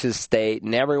righteous state,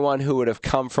 and everyone who would have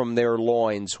come from their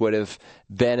loins would have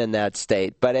been in that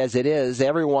state. But as it is,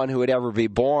 everyone who would ever be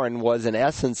born was in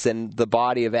essence in the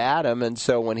body of Adam, and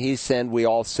so when he sinned, we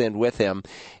all sinned with him.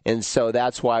 And so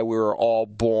that's why we were all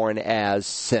born as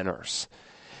sinners.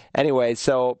 Anyway,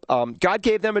 so God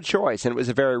gave them a choice, and it was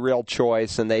a very real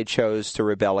choice, and they chose to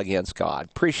rebel against God.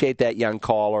 Appreciate that, young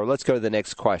caller. Let's go to the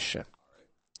next question.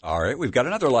 All right, we've got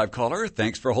another live caller.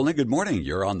 Thanks for holding. Good morning.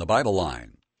 You're on the Bible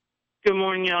line. Good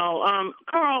morning, y'all.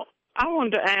 Carl, I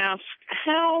wanted to ask,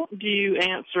 how do you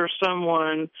answer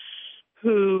someone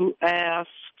who asks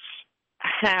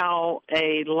how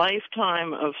a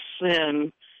lifetime of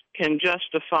sin can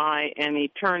justify an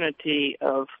eternity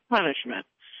of punishment.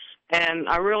 And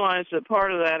I realize that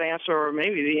part of that answer, or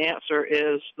maybe the answer,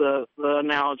 is the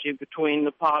analogy between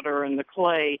the potter and the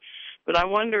clay. But I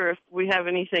wonder if we have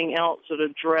anything else that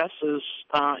addresses,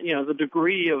 the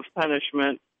degree of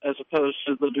punishment as opposed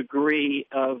to the degree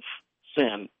of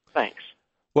sin. Thanks.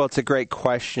 Well, it's a great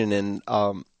question, and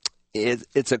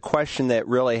it's a question that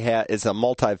really is a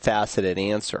multifaceted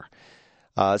answer.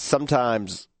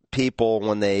 Sometimes people,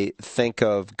 when they think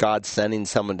of God sending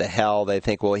someone to hell, they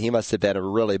think, well, he must have been a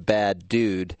really bad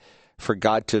dude for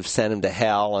God to have sent him to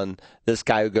hell, and this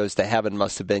guy who goes to heaven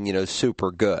must have been,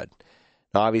 super good.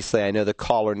 Now, obviously, I know the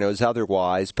caller knows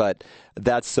otherwise, but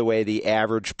that's the way the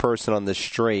average person on the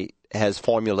street has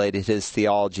formulated his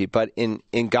theology. But in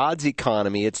God's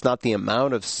economy, it's not the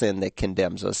amount of sin that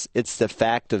condemns us, it's the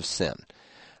fact of sin.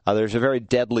 There's a very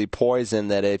deadly poison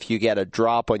that if you get a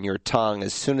drop on your tongue,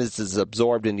 as soon as it's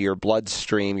absorbed into your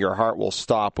bloodstream, your heart will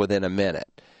stop within a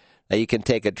minute. Now, you can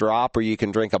take a drop or you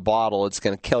can drink a bottle. It's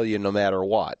going to kill you no matter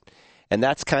what. And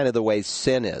that's kind of the way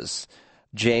sin is.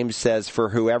 James says, for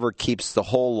whoever keeps the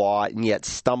whole law and yet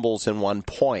stumbles in one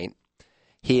point,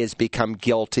 he has become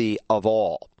guilty of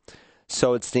all.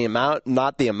 So it's the amount,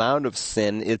 not the amount of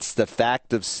sin, it's the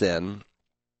fact of sin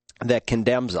that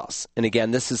condemns us. And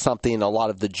again, this is something a lot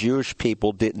of the Jewish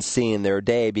people didn't see in their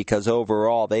day because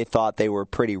overall they thought they were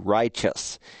pretty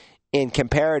righteous. And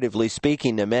comparatively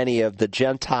speaking to many of the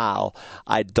Gentile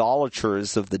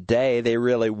idolaters of the day, they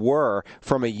really were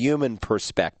from a human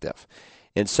perspective.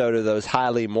 And so to those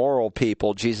highly moral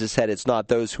people, Jesus said, it's not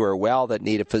those who are well that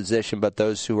need a physician, but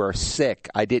those who are sick.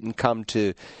 I didn't come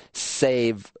to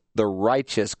save the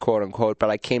righteous, quote unquote, but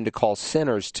I came to call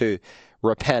sinners to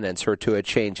repentance or to a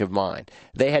change of mind.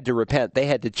 They had to repent. They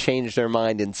had to change their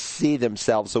mind and see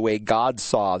themselves the way God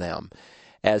saw them,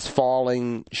 as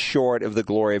falling short of the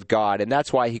glory of God. And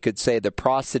that's why he could say the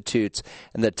prostitutes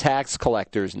and the tax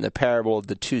collectors in the parable of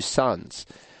the two sons.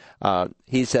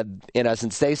 He said, in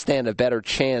essence, they stand a better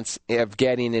chance of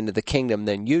getting into the kingdom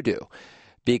than you do,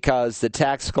 because the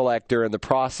tax collector and the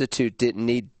prostitute didn't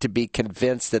need to be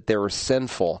convinced that they were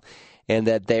sinful and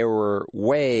that they were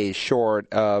way short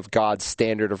of God's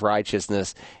standard of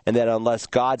righteousness, and that unless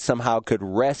God somehow could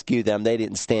rescue them, they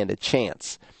didn't stand a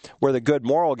chance. Where the good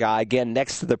moral guy, again,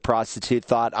 next to the prostitute,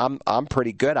 thought, I'm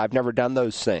pretty good. I've never done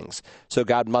those things, so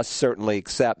God must certainly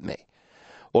accept me.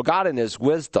 Well, God in his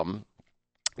wisdom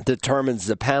determines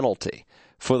the penalty,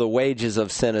 for the wages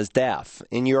of sin is death.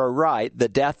 And you're right, the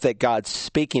death that God's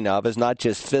speaking of is not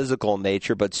just physical in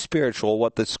nature, but spiritual,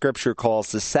 what the Scripture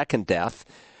calls the second death,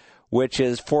 which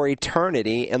is for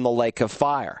eternity in the lake of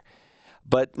fire.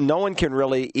 But no one can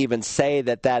really even say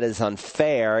that that is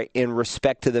unfair in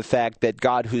respect to the fact that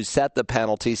God, who set the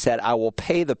penalty, said, I will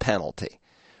pay the penalty.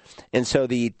 And so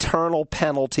the eternal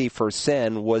penalty for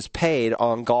sin was paid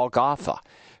on Golgotha.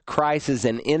 Christ, as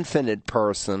an infinite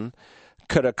person,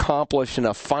 could accomplish in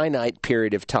a finite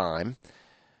period of time,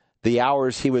 the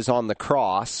hours he was on the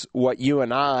cross, what you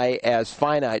and I, as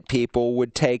finite people,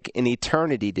 would take an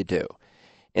eternity to do.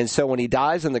 And so when he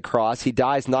dies on the cross, he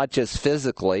dies not just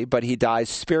physically, but he dies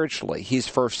spiritually. He's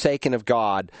forsaken of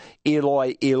God.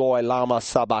 Eloi, Eloi, lama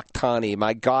sabachthani.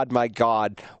 My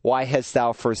God, why hast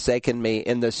thou forsaken me?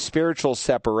 In the spiritual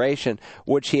separation,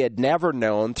 which he had never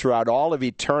known throughout all of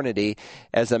eternity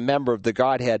as a member of the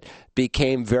Godhead,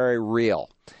 became very real.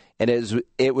 And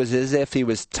it was as if he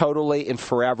was totally and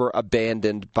forever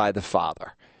abandoned by the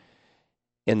Father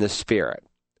in the Spirit.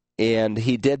 And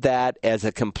he did that as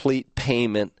a complete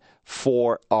payment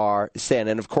for our sin.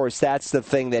 And, of course, that's the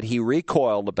thing that he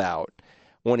recoiled about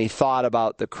when he thought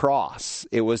about the cross.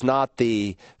 It was not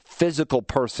the physical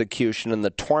persecution and the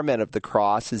torment of the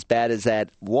cross, as bad as that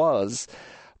was,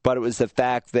 but it was the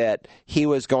fact that he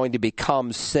was going to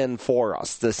become sin for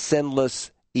us. The sinless,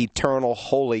 eternal,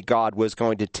 holy God was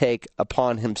going to take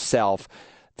upon himself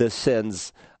the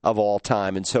sins of all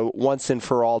time. And so once and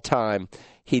for all time,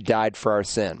 he died for our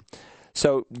sin.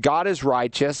 So God is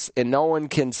righteous, and no one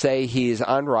can say he is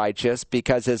unrighteous,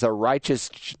 because as a righteous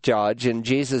judge, and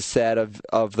Jesus said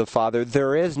of the Father,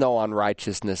 there is no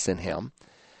unrighteousness in him.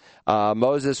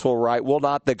 Moses will write, will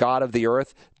not the God of the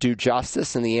earth do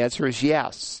justice? And the answer is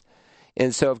yes.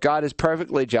 And so if God is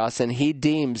perfectly just and he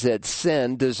deems that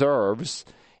sin deserves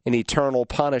an eternal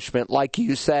punishment, like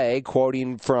you say,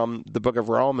 quoting from the book of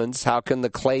Romans, how can the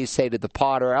clay say to the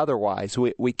potter otherwise?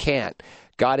 We can't.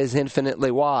 God is infinitely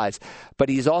wise, but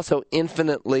he's also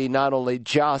infinitely not only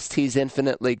just, he's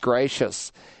infinitely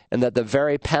gracious, and that the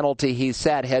very penalty he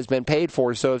set has been paid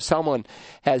for. So if someone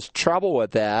has trouble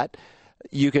with that,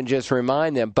 you can just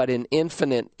remind them, but an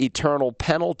infinite, eternal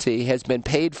penalty has been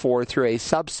paid for through a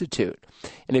substitute.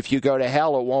 And if you go to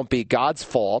hell, it won't be God's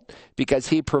fault because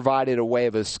he provided a way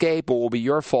of escape. It will be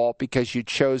your fault because you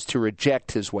chose to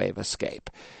reject his way of escape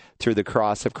through the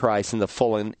cross of Christ and the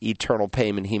full and eternal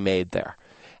payment he made there.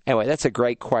 Anyway, that's a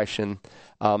great question.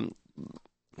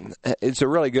 It's a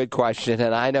really good question,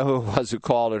 and I know who it was who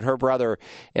called it. Her brother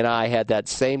and I had that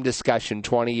same discussion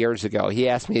 20 years ago. He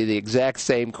asked me the exact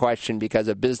same question because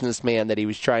a businessman that he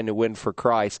was trying to win for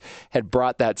Christ had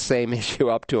brought that same issue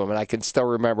up to him, and I can still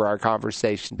remember our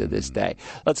conversation to this day.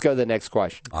 Let's go to the next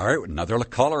question. All right, another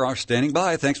caller are standing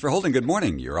by. Thanks for holding. Good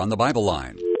morning. You're on the Bible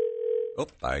line. Oh,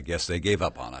 I guess they gave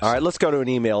up on us. All right, let's go to an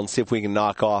email and see if we can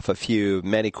knock off a few.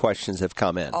 Many questions have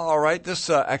come in. All right, this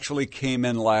actually came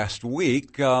in last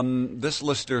week. This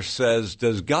listener says,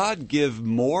 does God give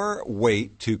more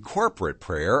weight to corporate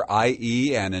prayer,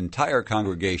 i.e. an entire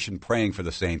congregation praying for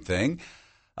the same thing,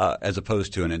 as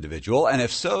opposed to an individual? And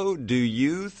if so, do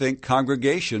you think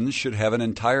congregations should have an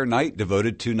entire night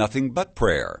devoted to nothing but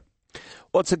prayer?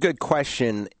 Well, it's a good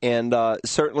question, and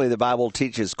certainly the Bible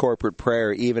teaches corporate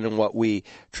prayer, even in what we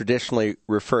traditionally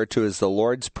refer to as the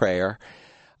Lord's Prayer.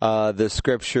 The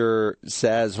Scripture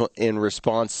says, in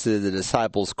response to the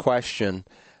disciples' question,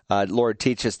 Lord,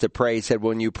 teach us to pray. He said,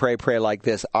 when you pray, pray like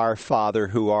this, our Father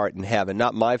who art in heaven.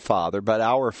 Not my Father, but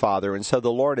our Father. And so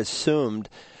the Lord assumed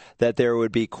that there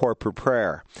would be corporate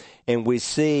prayer. And we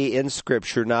see in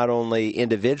Scripture not only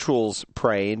individuals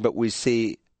praying, but we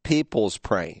see peoples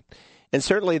praying. And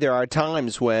certainly there are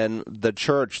times when the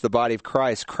church, the body of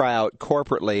Christ, cry out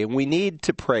corporately, and we need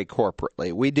to pray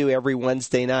corporately. We do every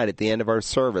Wednesday night at the end of our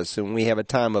service, and we have a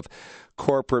time of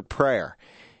corporate prayer.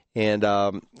 And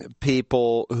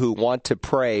people who want to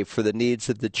pray for the needs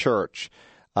of the church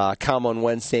come on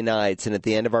Wednesday nights, and at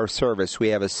the end of our service, we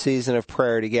have a season of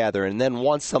prayer together. And then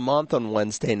once a month on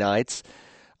Wednesday nights,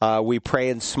 we pray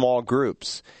in small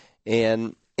groups.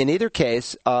 And in either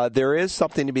case, there is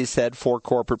something to be said for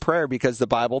corporate prayer because the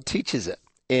Bible teaches it,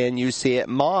 and you see it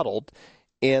modeled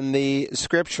in the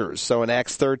Scriptures. So in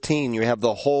Acts 13, you have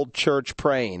the whole church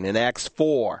praying. In Acts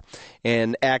 4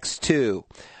 and Acts 2.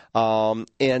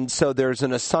 And so there's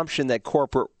an assumption that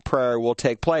corporate prayer will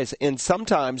take place. And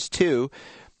sometimes, too,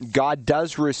 God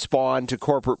does respond to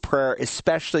corporate prayer,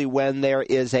 especially when there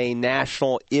is a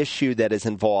national issue that is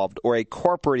involved or a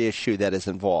corporate issue that is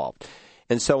involved.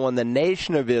 And so when the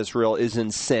nation of Israel is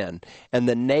in sin and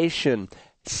the nation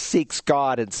seeks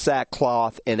God in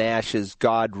sackcloth and ashes,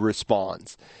 God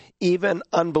responds. Even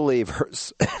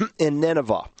unbelievers in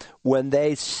Nineveh, when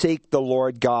they seek the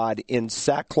Lord God in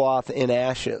sackcloth and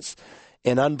ashes,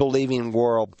 an unbelieving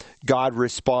world, God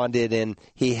responded and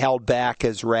he held back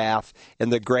his wrath, and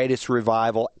the greatest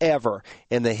revival ever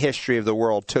in the history of the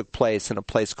world took place in a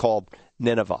place called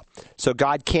Nineveh. So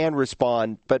God can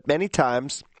respond, but many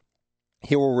times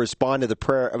he will respond to the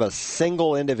prayer of a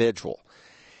single individual.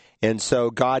 And so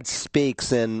God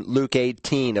speaks in Luke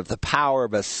 18 of the power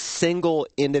of a single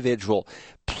individual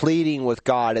pleading with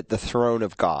God at the throne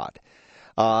of God.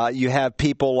 You have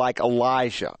people like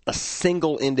Elijah, a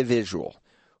single individual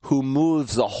who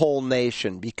moves the whole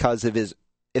nation because of his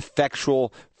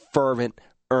effectual, fervent,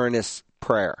 earnest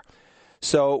prayer.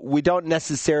 So we don't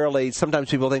necessarily,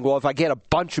 sometimes people think, well, if I get a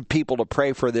bunch of people to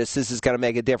pray for this, this is going to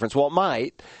make a difference. Well, it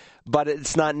might. But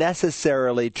it's not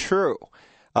necessarily true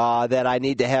that I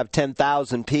need to have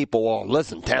 10,000 people. Well,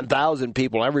 listen, 10,000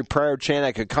 people, every prayer chain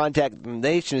I could contact the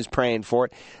nation is praying for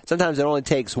it. Sometimes it only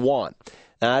takes one.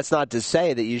 Now, that's not to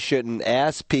say that you shouldn't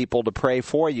ask people to pray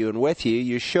for you and with you.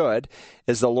 You should,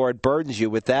 as the Lord burdens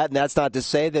you with that. And that's not to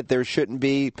say that there shouldn't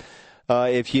be,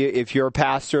 if your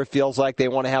pastor feels like they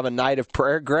want to have a night of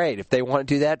prayer, great. If they want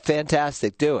to do that,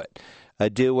 fantastic, do it.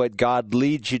 Do what God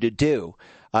leads you to do.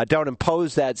 Don't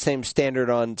impose that same standard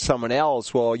on someone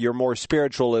else. Well, you're more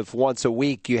spiritual if once a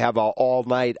week you have an all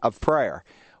night of prayer.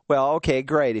 Well, okay,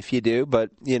 great if you do,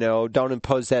 but, don't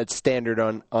impose that standard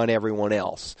on everyone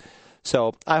else.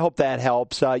 So I hope that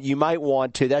helps. You might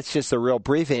want to, that's just a real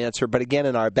brief answer, but again,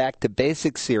 in our Back to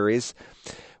Basics series,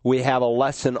 we have a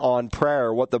lesson on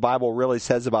prayer, what the Bible really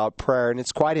says about prayer, and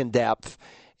it's quite in depth.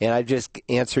 And I just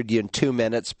answered you in 2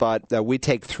 minutes, but we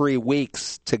take 3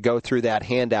 weeks to go through that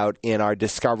handout in our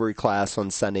discovery class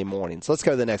on Sunday mornings. Let's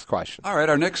go to the next question. All right,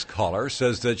 our next caller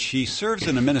says that she serves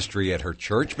in a ministry at her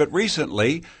church, but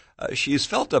recently she's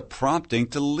felt a prompting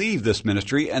to leave this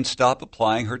ministry and stop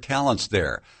applying her talents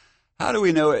there. How do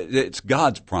we know it's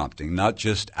God's prompting, not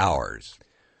just ours?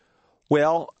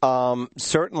 Well,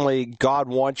 certainly God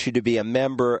wants you to be a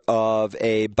member of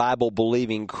a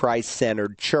Bible-believing,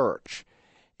 Christ-centered church.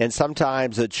 And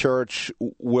sometimes a church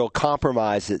will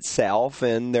compromise itself,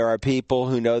 and there are people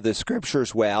who know the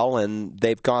Scriptures well, and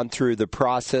they've gone through the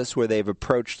process where they've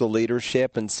approached the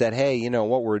leadership and said, hey,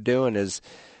 what we're doing is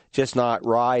just not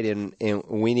right, and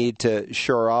we need to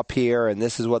shore up here, and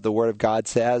this is what the Word of God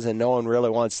says, and no one really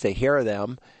wants to hear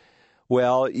them.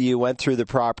 Well, you went through the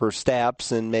proper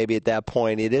steps, and maybe at that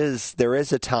point there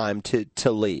is a time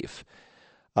to leave.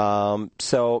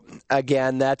 So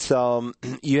again, that's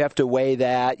you have to weigh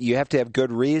that. You have to have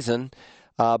good reason.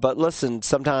 But listen,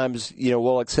 sometimes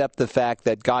we'll accept the fact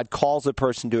that God calls a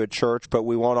person to a church, but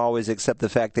we won't always accept the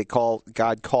fact that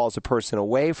God calls a person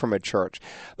away from a church.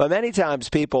 But many times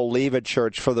people leave a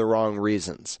church for the wrong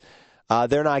reasons.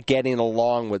 They're not getting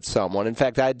along with someone. In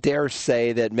fact, I dare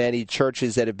say that many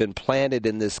churches that have been planted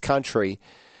in this country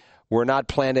were not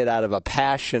planted out of a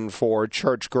passion for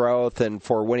church growth and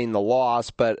for winning the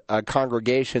lost, but a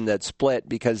congregation that split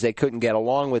because they couldn't get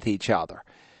along with each other.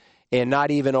 And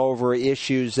not even over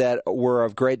issues that were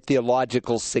of great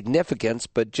theological significance,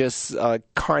 but just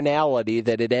carnality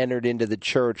that had entered into the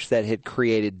church that had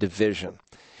created division.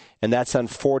 And that's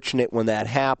unfortunate when that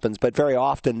happens, but very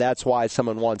often that's why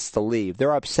someone wants to leave.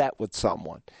 They're upset with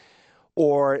someone,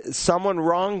 or someone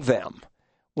wronged them.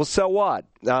 Well, so what?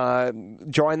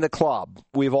 Join the club.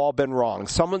 We've all been wrong.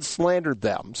 Someone slandered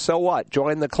them. So what?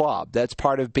 Join the club. That's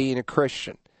part of being a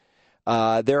Christian.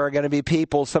 There are going to be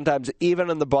people, sometimes even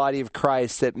in the body of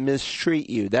Christ, that mistreat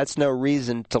you. That's no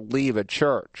reason to leave a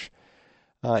church.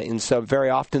 And so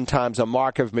very oftentimes a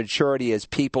mark of maturity is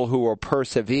people who will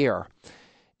persevere.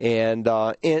 And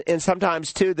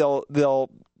sometimes, too, they'll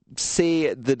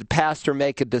see the pastor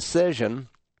make a decision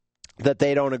that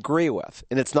they don't agree with.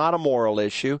 And it's not a moral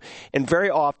issue. And very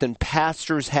often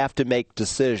pastors have to make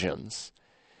decisions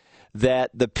that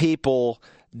the people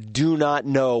do not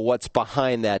know what's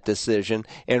behind that decision.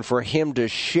 And for him to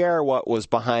share what was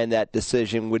behind that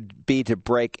decision would be to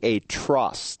break a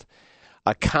trust,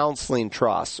 a counseling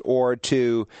trust, or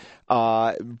to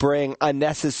bring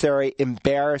unnecessary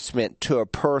embarrassment to a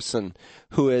person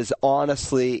who has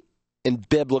honestly and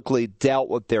biblically dealt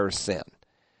with their sin.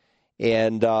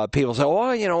 And people say,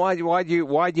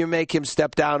 why'd you make him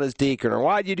step down as deacon? Or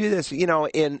why'd you do this?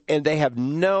 And they have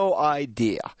no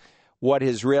idea what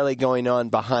is really going on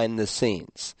behind the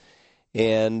scenes.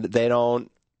 And they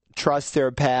don't trust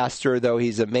their pastor, though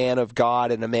he's a man of God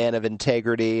and a man of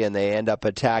integrity, and they end up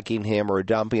attacking him or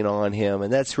dumping on him.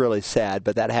 And that's really sad,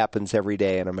 but that happens every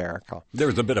day in America.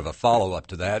 There's a bit of a follow-up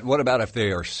to that. What about if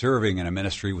they are serving in a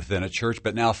ministry within a church,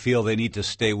 but now feel they need to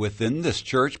stay within this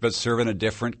church, but serve in a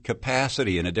different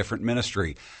capacity, in a different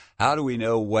ministry? How do we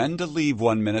know when to leave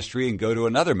one ministry and go to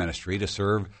another ministry to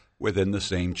serve within the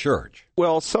same church?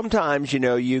 Well, sometimes,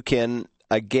 you can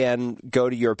again, go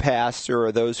to your pastor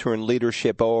or those who are in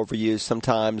leadership over you.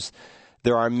 Sometimes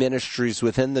there are ministries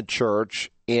within the church,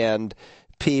 and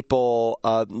people,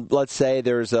 let's say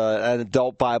there's an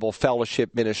adult Bible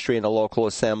fellowship ministry in a local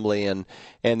assembly, and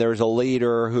there's a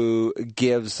leader who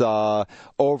gives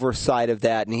oversight of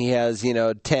that, and he has,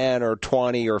 10 or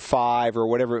 20 or 5 or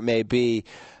whatever it may be,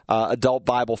 adult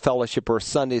Bible fellowship or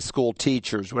Sunday school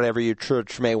teachers, whatever your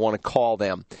church may want to call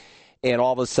them. And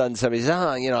all of a sudden somebody says,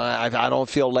 I don't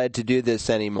feel led to do this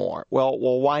anymore. Well,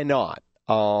 why not?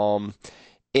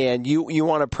 And you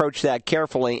want to approach that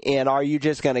carefully. And are you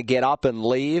just going to get up and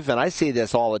leave? And I see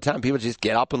this all the time. People just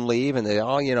get up and leave, and they,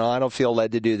 I don't feel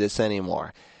led to do this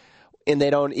anymore. And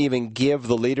they don't even give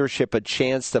the leadership a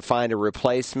chance to find a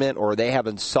replacement, or they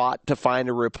haven't sought to find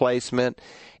a replacement.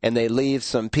 And they leave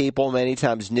some people, many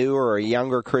times newer or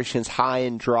younger Christians, high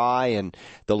and dry, and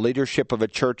the leadership of a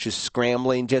church is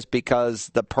scrambling just because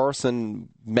the person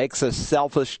makes a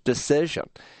selfish decision.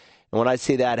 And when I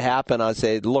see that happen, I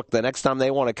say, look, the next time they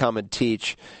want to come and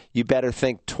teach, you better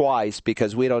think twice,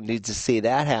 because we don't need to see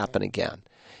that happen again.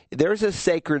 There's a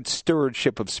sacred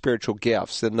stewardship of spiritual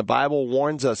gifts, and the Bible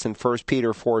warns us in 1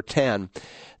 Peter 4:10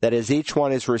 that as each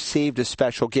one has received a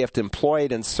special gift,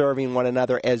 employed in serving one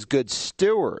another as good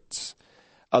stewards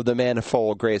of the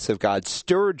manifold grace of God.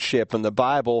 Stewardship in the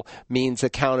Bible means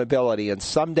accountability, and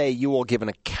someday you will give an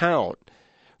account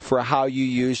for how you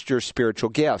used your spiritual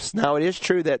gifts. Now, it is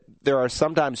true that there are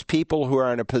sometimes people who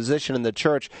are in a position in the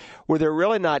church where they're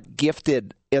really not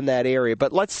gifted in that area.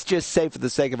 But let's just say, for the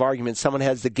sake of argument, someone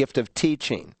has the gift of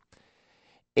teaching.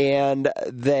 And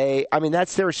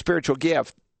that's their spiritual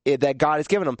gift that God has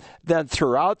given them. Then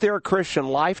throughout their Christian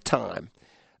lifetime,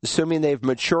 assuming they've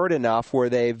matured enough where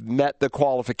they've met the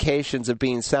qualifications of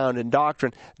being sound in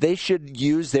doctrine, they should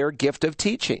use their gift of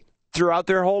teaching throughout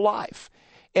their whole life.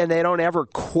 And they don't ever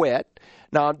quit.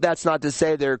 Now, that's not to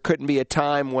say there couldn't be a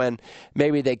time when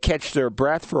maybe they catch their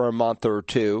breath for a month or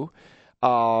two,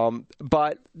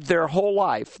 But their whole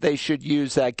life, they should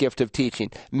use that gift of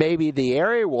teaching. Maybe the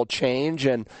area will change,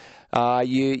 and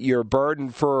your burden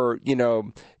for,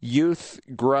 youth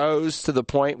grows to the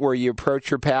point where you approach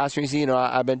your pastor and you say,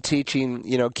 I've been teaching,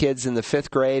 kids in the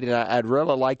 5th grade, and I'd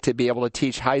really like to be able to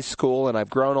teach high school, and I've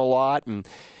grown a lot, and,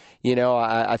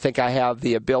 I think I have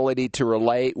the ability to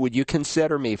relate. Would you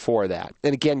consider me for that?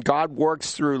 And again, God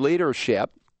works through leadership.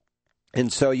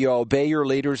 And so you obey your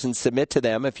leaders and submit to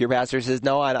them. If your pastor says,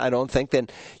 no, I don't think, then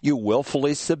you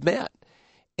willfully submit.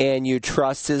 And you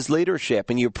trust his leadership,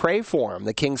 and you pray for him.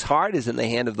 The king's heart is in the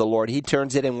hand of the Lord. He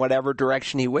turns it in whatever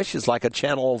direction he wishes, like a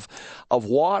channel of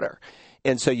water.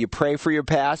 And so you pray for your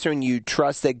pastor, and you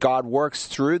trust that God works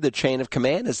through the chain of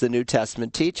command, as the New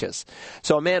Testament teaches.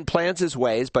 So a man plans his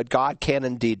ways, but God can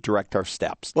indeed direct our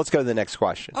steps. Let's go to the next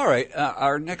question. All right.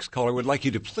 Our next caller would like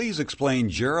you to please explain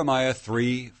Jeremiah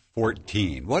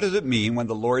 3:14. What does it mean when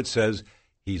the Lord says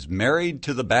he's married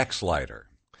to the backslider?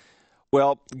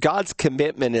 Well, God's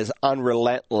commitment is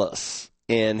unrelentless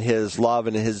in his love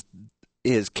and his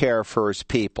care for his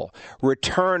people.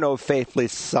 Return, O faithful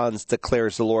sons,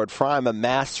 declares the Lord, for I am a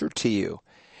master to you,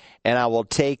 and I will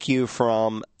take you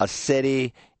from a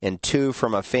city, and two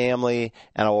from a family,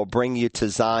 and I will bring you to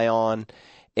Zion,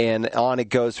 and on it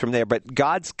goes from there. But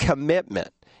God's commitment,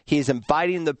 he's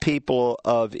inviting the people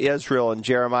of Israel in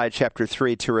Jeremiah chapter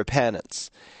 3 to repentance.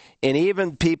 And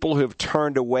even people who have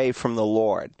turned away from the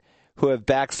Lord, who have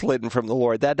backslidden from the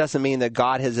Lord, that doesn't mean that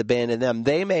God has abandoned them.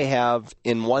 They may have,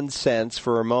 in one sense,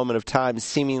 for a moment of time,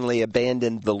 seemingly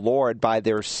abandoned the Lord by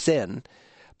their sin,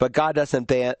 but God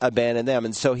doesn't abandon them.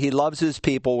 And so he loves his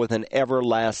people with an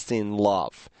everlasting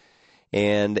love.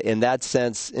 And in that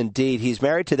sense, indeed, he's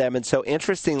married to them. And so,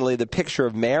 interestingly, the picture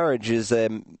of marriage is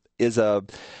a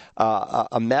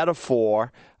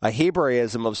metaphor, a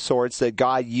Hebraism of sorts that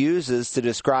God uses to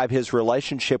describe his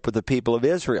relationship with the people of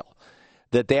Israel.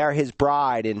 That they are his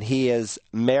bride, and he has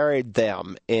married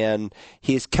them, and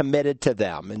he's committed to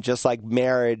them. And just like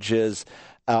marriage is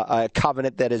a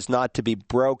covenant that is not to be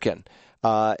broken,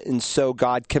 and so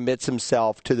God commits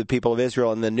himself to the people of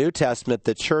Israel. In the New Testament,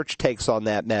 the church takes on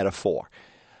that metaphor.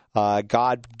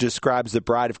 God describes the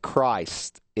bride of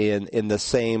Christ in the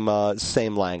same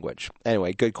language.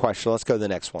 Anyway, good question. Let's go to the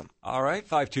next one. All right,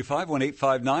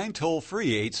 525-1859, toll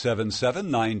free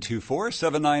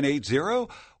 877-924-7980,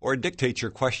 or dictate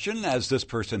your question as this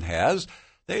person has.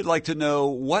 They'd like to know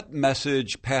what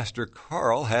message Pastor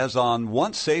Carl has on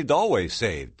once saved, always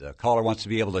saved. The caller wants to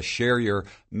be able to share your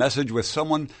message with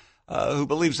someone who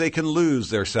believes they can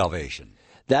lose their salvation.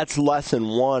 That's lesson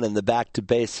 1 in the Back to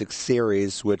Basics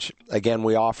series, which, again,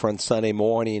 we offer on Sunday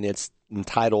morning. It's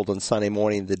entitled on Sunday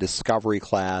morning, The Discovery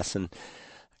Class. And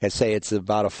like I say, it's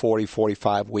about a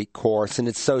 45-week course. And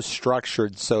it's so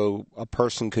structured so a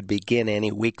person could begin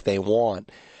any week they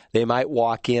want. They might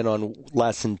walk in on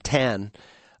lesson 10,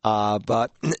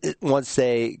 but once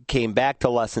they came back to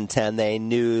lesson 10, they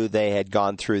knew they had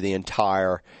gone through the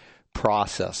entire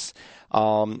process.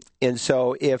 And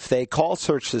so if they call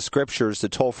Search the Scriptures, the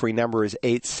toll-free number is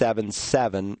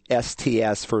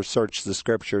 877-STS for Search the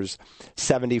Scriptures,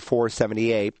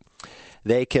 7478.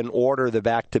 They can order the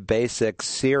Back to Basics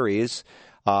series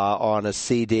on a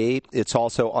CD. It's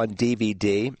also on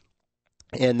DVD.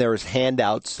 And there's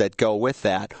handouts that go with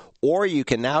that. Or you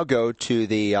can now go to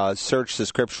the Search the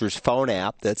Scriptures phone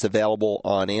app that's available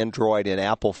on Android and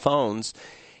Apple phones.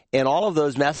 And all of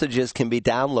those messages can be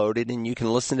downloaded, and you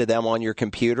can listen to them on your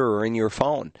computer or in your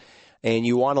phone. And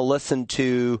you want to listen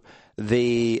to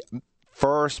the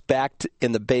first Back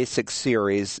in the Basics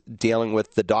series dealing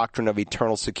with the doctrine of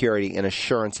eternal security and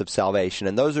assurance of salvation.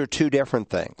 And those are two different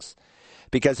things.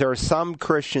 Because there are some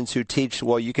Christians who teach,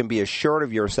 well, you can be assured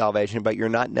of your salvation, but you're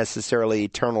not necessarily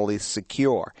eternally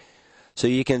secure. So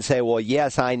you can say, well,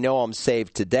 yes, I know I'm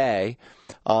saved today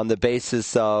on the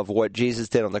basis of what Jesus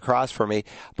did on the cross for me,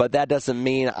 but that doesn't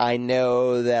mean I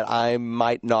know that I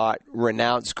might not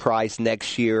renounce Christ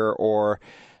next year or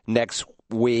next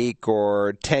week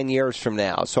or 10 years from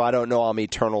now, so I don't know I'm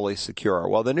eternally secure.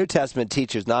 Well, the New Testament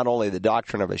teaches not only the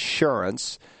doctrine of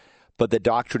assurance, but the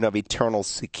doctrine of eternal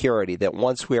security, that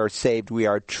once we are saved, we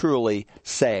are truly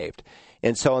saved.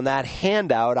 And so in that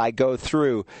handout, I go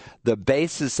through the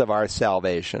basis of our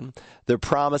salvation, the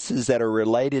promises that are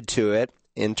related to it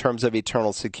in terms of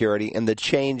eternal security, and the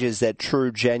changes that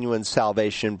true, genuine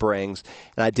salvation brings.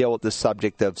 And I deal with the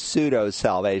subject of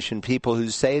pseudo-salvation, people who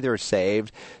say they're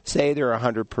saved, say they're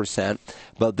 100%,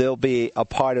 but they'll be a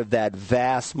part of that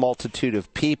vast multitude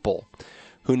of people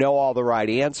who know all the right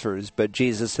answers, but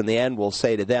Jesus in the end will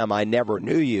say to them, I never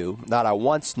knew you, not I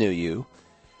once knew you,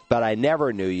 but I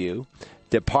never knew you.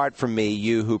 Depart from me,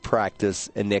 you who practice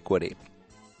iniquity.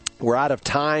 We're out of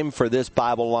time for this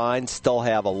Bible line. Still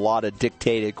have a lot of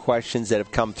dictated questions that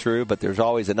have come through, but there's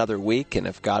always another week, and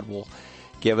if God will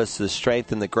give us the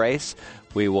strength and the grace,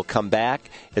 we will come back.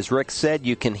 As Rick said,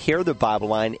 you can hear the Bible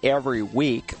line every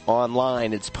week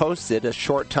online. It's posted a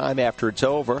short time after it's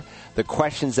over. The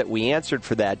questions that we answered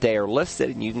for that day are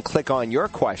listed, and you can click on your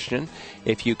question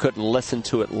if you couldn't listen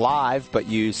to it live, but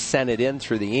you sent it in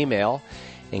through the email,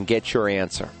 and get your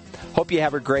answer. Hope you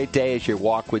have a great day as you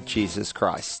walk with Jesus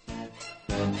Christ.